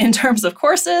 In terms of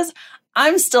courses,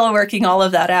 I'm still working all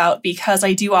of that out because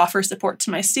I do offer support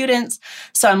to my students.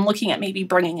 So I'm looking at maybe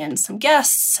bringing in some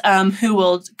guests who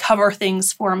will cover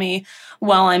things for me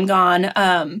while I'm gone.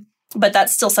 But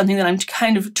that's still something that I'm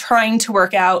kind of trying to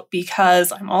work out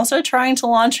because I'm also trying to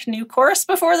launch a new course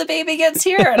before the baby gets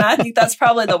here. And I think that's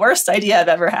probably the worst idea I've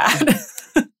ever had.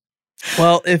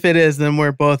 Well, if it is, then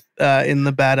we're both in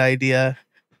the bad idea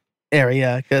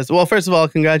area. Because, well, first of all,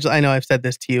 I know I've said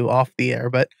this to you off the air,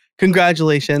 but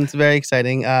congratulations. Very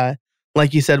exciting.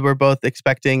 Like you said, we're both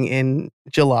expecting in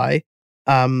July.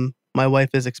 My wife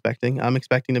is expecting. I'm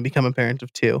expecting to become a parent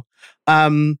of 2.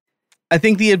 I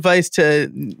think the advice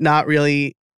to not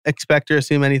really expect or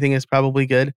assume anything is probably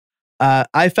good.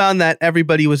 I found that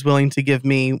everybody was willing to give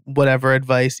me whatever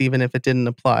advice, even if it didn't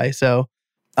apply. So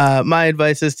my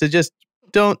advice is to just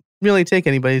don't really take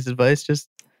anybody's advice. Just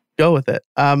go with it.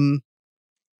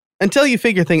 Until you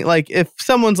figure things, like if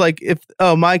someone's like,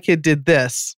 my kid did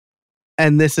this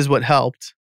and this is what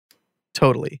helped,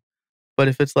 totally. But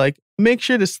if it's like, make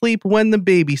sure to sleep when the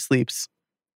baby sleeps,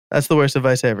 that's the worst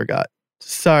advice I ever got.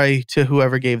 Sorry to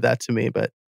whoever gave that to me, but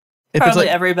if probably it's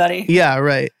like, everybody. Yeah,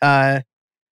 right.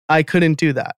 I couldn't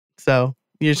do that. So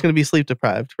you're just going to be sleep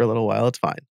deprived for a little while. It's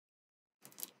fine.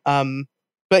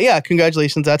 But yeah,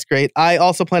 congratulations. That's great. I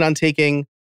also plan on taking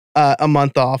a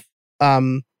month off.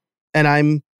 And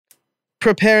I'm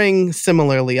preparing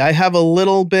similarly. I have a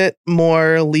little bit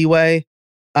more leeway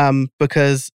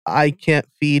because I can't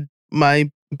feed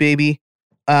my baby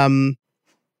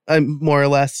more or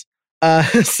less.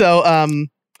 So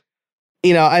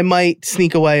I might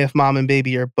sneak away if mom and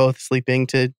baby are both sleeping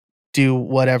to do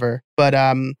whatever. But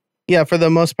for the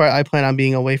most part, I plan on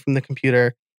being away from the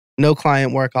computer. No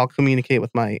client work. I'll communicate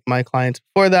with my clients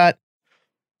before that.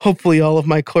 Hopefully all of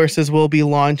my courses will be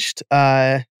launched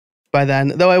by then.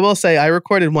 Though I will say I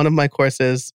recorded one of my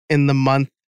courses in the month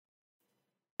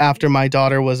after my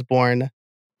daughter was born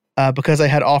because I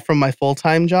had off from my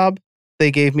full-time job. They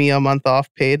gave me a month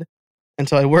off paid. And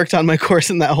so I worked on my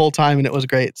course in that whole time and it was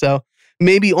great. So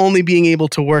maybe only being able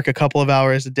to work a couple of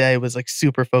hours a day was like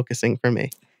super focusing for me.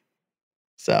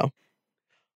 So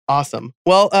awesome.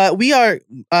 Well, we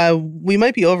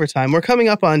might be over time. We're coming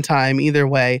up on time either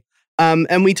way.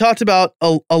 And we talked about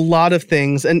a lot of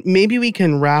things, and maybe we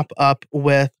can wrap up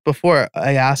with, before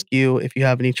I ask you if you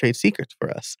have any trade secrets for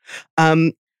us,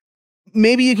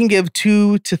 maybe you can give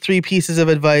 2 to 3 pieces of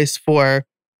advice for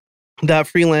that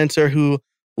freelancer who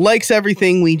likes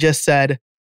everything we just said,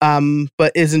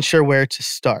 but isn't sure where to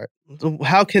start.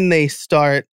 How can they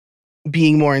start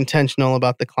being more intentional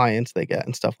about the clients they get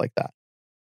and stuff like that?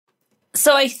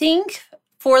 So I think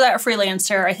for that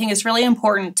freelancer, I think it's really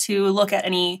important to look at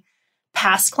any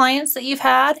past clients that you've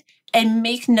had and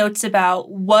make notes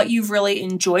about what you've really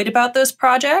enjoyed about those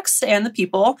projects and the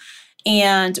people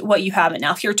and what you haven't.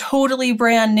 Now, if you're totally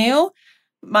brand new,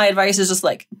 my advice is just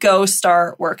go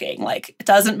start working. It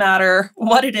doesn't matter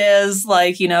what it is.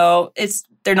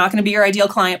 They're not going to be your ideal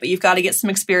client, but you've got to get some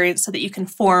experience so that you can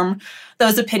form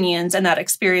those opinions and that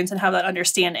experience and have that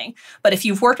understanding. But if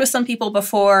you've worked with some people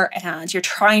before and you're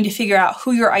trying to figure out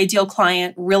who your ideal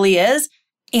client really is,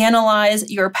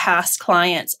 analyze your past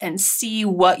clients and see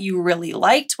what you really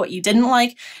liked, what you didn't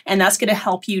like, and that's going to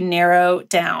help you narrow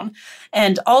down.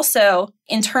 And also,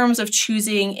 in terms of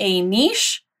choosing a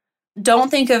niche,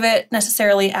 don't think of it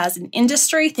necessarily as an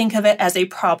industry. Think of it as a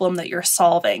problem that you're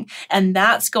solving. And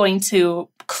that's going to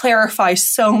clarify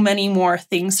so many more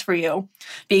things for you.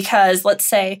 Because let's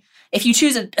say if you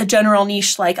choose a general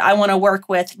niche, like I want to work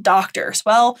with doctors,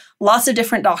 well, lots of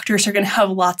different doctors are going to have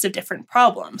lots of different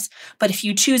problems. But if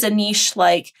you choose a niche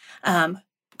like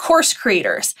course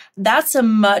creators, that's a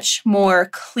much more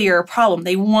clear problem.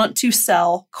 They want to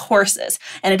sell courses.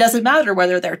 And it doesn't matter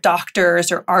whether they're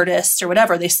doctors or artists or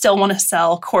whatever, they still want to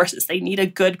sell courses. They need a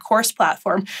good course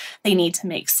platform. They need to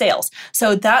make sales.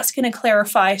 So that's going to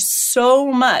clarify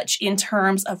so much in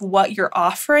terms of what you're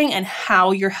offering and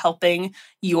how you're helping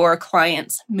your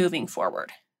clients moving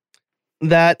forward.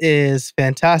 That is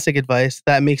fantastic advice.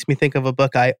 That makes me think of a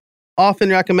book I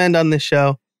often recommend on this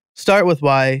show, Start With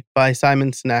Why by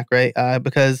Simon Sinek, right?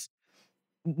 Because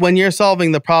when you're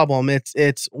solving the problem,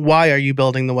 it's why are you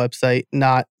building the website,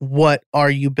 not what are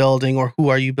you building or who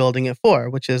are you building it for,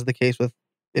 which is the case with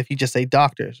if you just say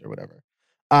doctors or whatever.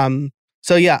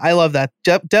 So yeah, I love that.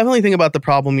 Definitely think about the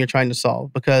problem you're trying to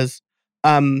solve, because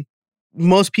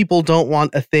most people don't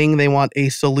want a thing; they want a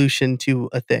solution to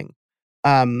a thing.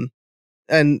 Um,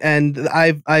 and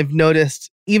I've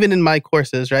noticed even in my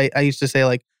courses, right? I used to say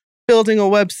like building a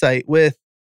website with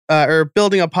or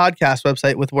building a podcast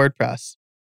website with WordPress.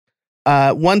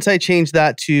 Once I changed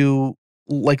that to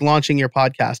like launching your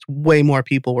podcast, way more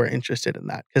people were interested in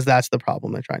that, because that's the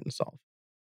problem they're trying to solve.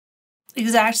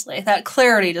 Exactly. That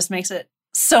clarity just makes it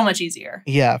so much easier.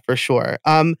 Yeah, for sure.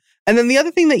 And then the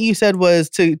other thing that you said was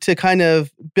to kind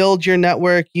of build your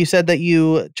network. You said that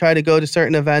you try to go to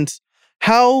certain events.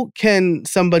 How can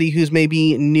somebody who's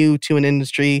maybe new to an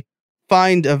industry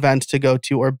find events to go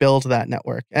to or build that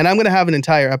network? And I'm going to have an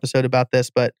entire episode about this,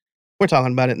 but we're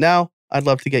talking about it now. I'd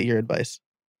love to get your advice.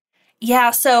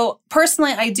 Yeah, so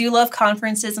personally, I do love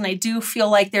conferences, and I do feel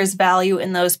like there's value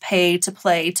in those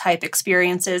pay-to-play type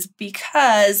experiences,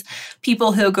 because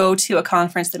people who go to a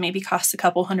conference that maybe costs a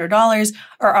couple $100s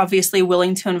are obviously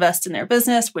willing to invest in their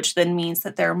business, which then means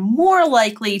that they're more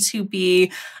likely to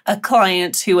be a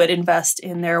client who would invest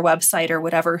in their website or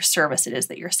whatever service it is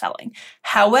that you're selling.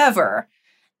 However,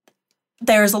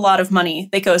 there's a lot of money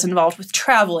that goes involved with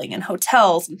traveling and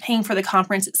hotels and paying for the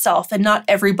conference itself. And not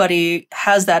everybody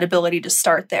has that ability to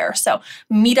start there. So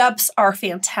meetups are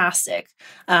fantastic.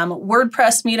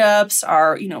 WordPress meetups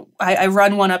are, I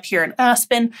run one up here in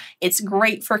Aspen. It's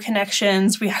great for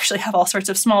connections. We actually have all sorts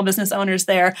of small business owners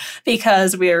there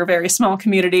because we are a very small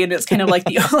community, and it's kind of like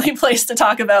the only place to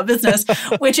talk about business,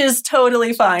 which is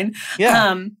totally fine.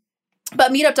 Yeah.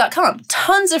 But meetup.com,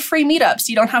 tons of free meetups.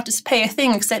 You don't have to pay a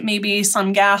thing except maybe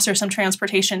some gas or some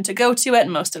transportation to go to it.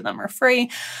 And most of them are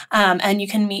free. And you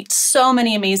can meet so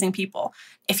many amazing people.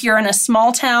 If you're in a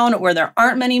small town where there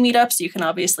aren't many meetups, you can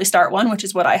obviously start one, which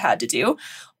is what I had to do.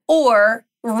 Or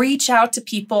reach out to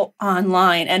people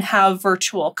online and have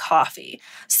virtual coffee.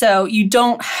 So you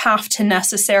don't have to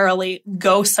necessarily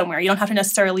go somewhere. You don't have to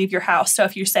necessarily leave your house. So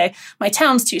if you say, my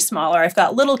town's too small, or I've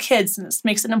got little kids and this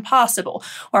makes it impossible,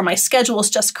 or my schedule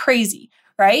is just crazy,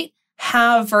 right?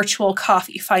 Have virtual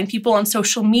coffee. Find people on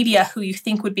social media who you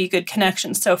think would be good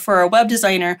connections. So for a web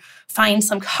designer, find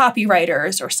some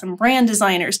copywriters or some brand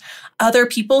designers, other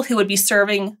people who would be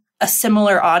serving a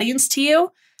similar audience to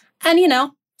you.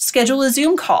 And, schedule a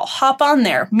Zoom call, hop on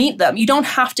there, meet them. You don't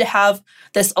have to have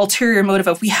this ulterior motive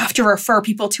of we have to refer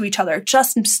people to each other.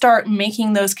 Just start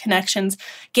making those connections,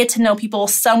 get to know people.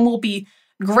 Some will be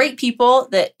great people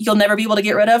that you'll never be able to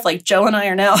get rid of, like Joe and I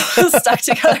are now stuck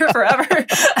together forever.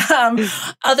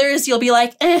 Others you'll be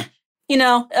like, that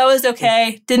was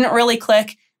okay, didn't really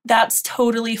click. That's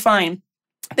totally fine.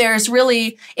 There's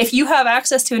really, if you have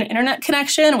access to an internet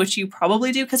connection, which you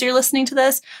probably do because you're listening to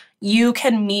this, you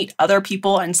can meet other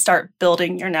people and start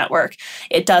building your network.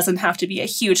 It doesn't have to be a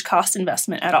huge cost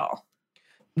investment at all.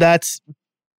 That's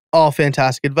all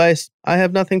fantastic advice. I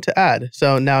have nothing to add.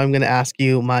 So now I'm going to ask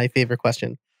you my favorite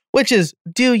question, which is,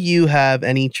 do you have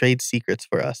any trade secrets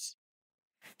for us?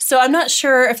 So I'm not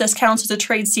sure if this counts as a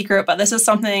trade secret, but this is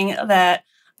something that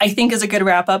I think is a good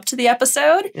wrap up to the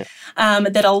episode,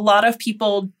 that a lot of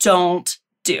people don't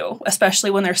do, especially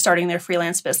when they're starting their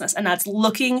freelance business. And that's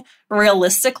looking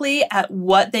realistically at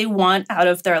what they want out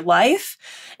of their life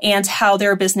and how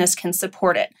their business can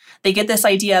support it. They get this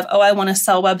idea of, I want to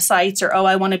sell websites, or,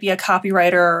 I want to be a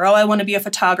copywriter, or, I want to be a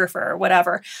photographer, or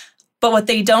whatever. But what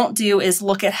they don't do is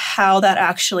look at how that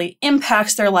actually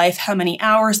impacts their life, how many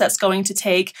hours that's going to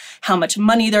take, how much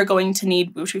money they're going to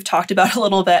need, which we've talked about a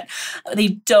little bit. They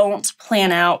don't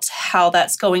plan out how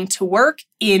that's going to work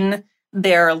in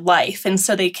their life. And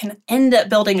so they can end up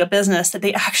building a business that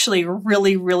they actually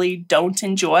really, really don't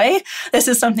enjoy. This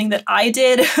is something that I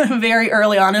did very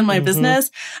early on in my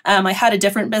business. I had a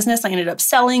different business I ended up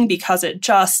selling because it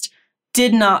just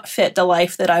did not fit the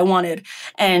life that I wanted.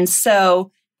 And so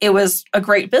it was a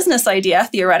great business idea,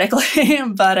 theoretically,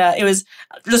 but it was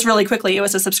just really quickly, it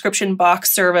was a subscription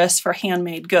box service for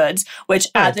handmade goods, which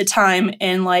at the time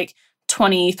in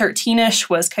 2013-ish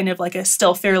was kind of like a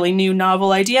still fairly new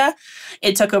novel idea.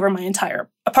 It took over my entire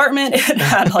apartment. It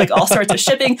had all sorts of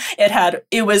shipping.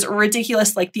 It was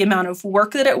ridiculous, the amount of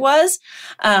work that it was.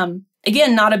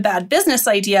 Again, not a bad business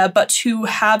idea, but to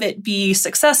have it be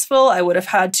successful, I would have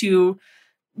had to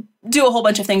do a whole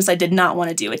bunch of things I did not want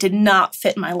to do. It did not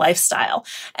fit my lifestyle.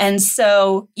 And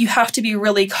so you have to be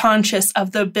really conscious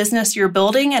of the business you're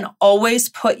building and always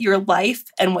put your life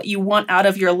and what you want out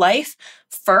of your life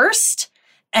first,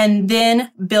 and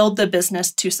then build the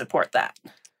business to support that.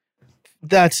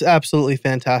 That's absolutely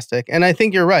fantastic. And I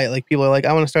think you're right. People are like,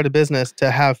 I want to start a business to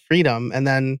have freedom, and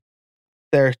then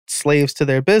they're slaves to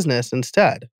their business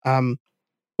instead.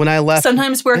 when I left.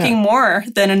 Sometimes working more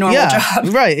than a normal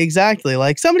job. Right, exactly.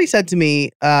 Like somebody said to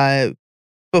me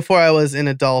before I was an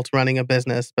adult running a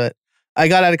business, but I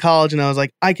got out of college and I was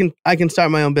like, I can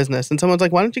start my own business. And someone's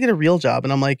like, why don't you get a real job?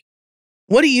 And I'm like,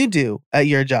 what do you do at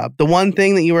your job? The one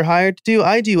thing that you were hired to do?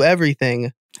 I do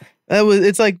everything.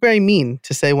 It's like very mean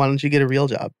to say, why don't you get a real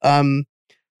job?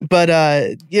 But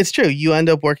it's true. You end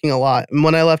up working a lot. And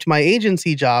when I left my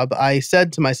agency job, I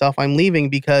said to myself, I'm leaving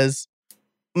because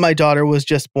my daughter was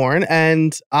just born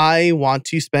and I want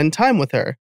to spend time with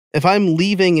her. If I'm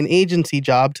leaving an agency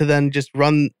job to then just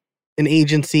run an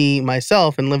agency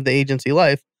myself and live the agency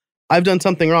life, I've done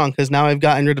something wrong because now I've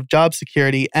gotten rid of job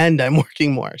security and I'm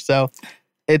working more. So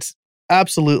it's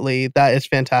absolutely, that is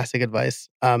fantastic advice.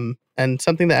 And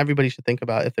something that everybody should think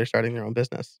about if they're starting their own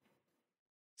business.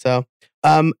 So,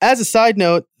 as a side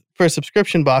note for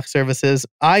subscription box services,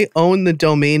 I own the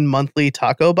domain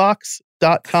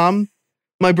monthlytacobox.com.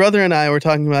 My brother and I were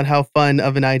talking about how fun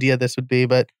of an idea this would be,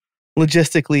 but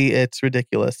logistically, it's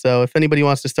ridiculous. So if anybody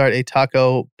wants to start a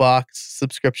taco box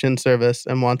subscription service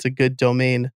and wants a good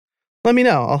domain, let me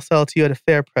know. I'll sell it to you at a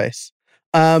fair price.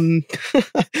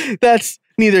 That's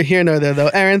neither here nor there, though.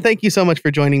 Erin, thank you so much for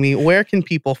joining me. Where can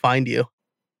people find you?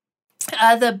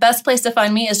 The best place to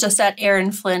find me is just at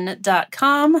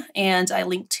erinflynn.com, and I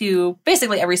link to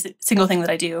basically every single thing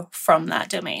that I do from that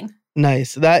domain.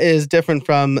 Nice. That is different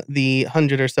from the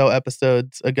 100 or so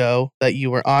episodes ago that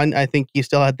you were on. I think you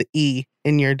still had the E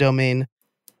in your domain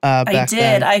back I did.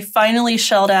 then. I finally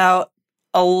shelled out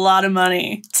a lot of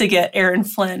money to get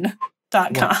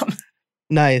erinflynn.com. Wow.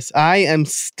 Nice. I am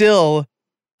still,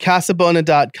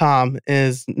 Casabona.com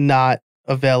is not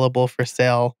available for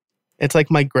sale. It's like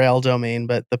my Grail domain,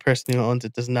 but the person who owns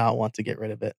it does not want to get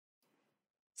rid of it.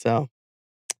 So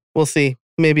we'll see.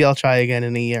 Maybe I'll try again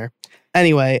in a year.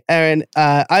 Anyway, Erin,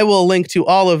 I will link to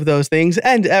all of those things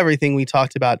and everything we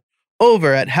talked about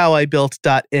over at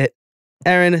howibuilt.it.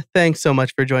 Erin, thanks so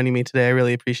much for joining me today. I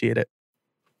really appreciate it.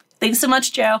 Thanks so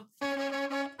much, Joe.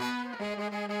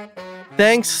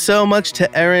 Thanks so much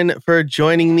to Erin for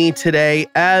joining me today.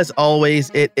 As always,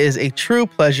 it is a true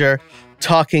pleasure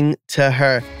talking to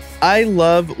her. I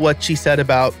love what she said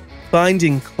about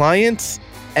finding clients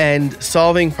and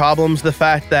solving problems. The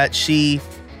fact that she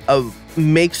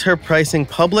makes her pricing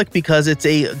public because it's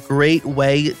a great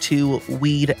way to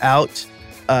weed out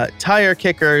tire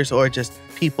kickers or just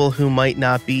people who might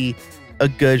not be a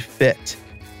good fit.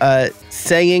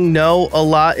 Saying no a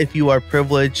lot if you are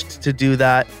privileged to do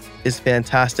that is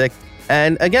fantastic.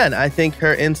 And again, I think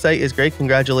her insight is great.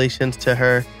 Congratulations to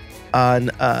her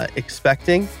on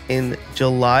expecting in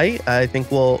July. I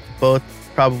think we'll both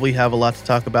probably have a lot to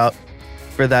talk about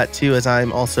for that too, as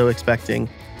I'm also expecting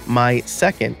my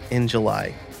second in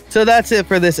July. So that's it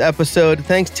for this episode.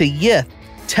 Thanks to Yith,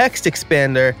 Text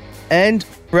Expander, and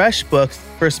FreshBooks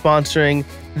for sponsoring.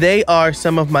 They are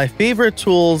some of my favorite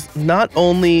tools, not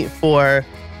only for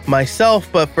myself,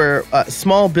 but for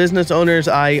small business owners.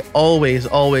 I always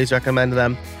recommend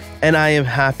them, and I am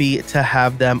happy to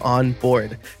have them on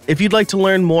board. If you'd like to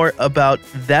learn more about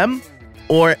them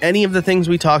or any of the things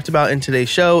we talked about in today's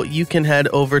show, you can head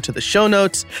over to the show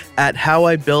notes at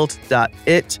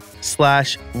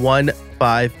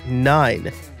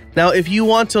howibuilt.it/159. Now, if you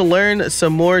want to learn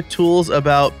some more tools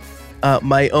about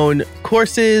my own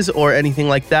courses or anything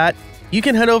like that, you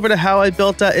can head over to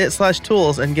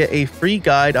howibuilt.it/tools and get a free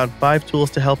guide on 5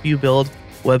 tools to help you build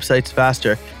websites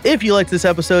faster. If you liked this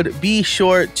episode, be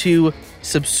sure to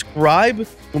subscribe,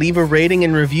 leave a rating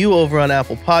and review over on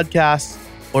Apple Podcasts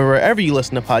or wherever you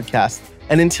listen to podcasts.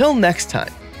 And until next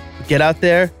time, get out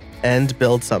there and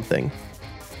build something.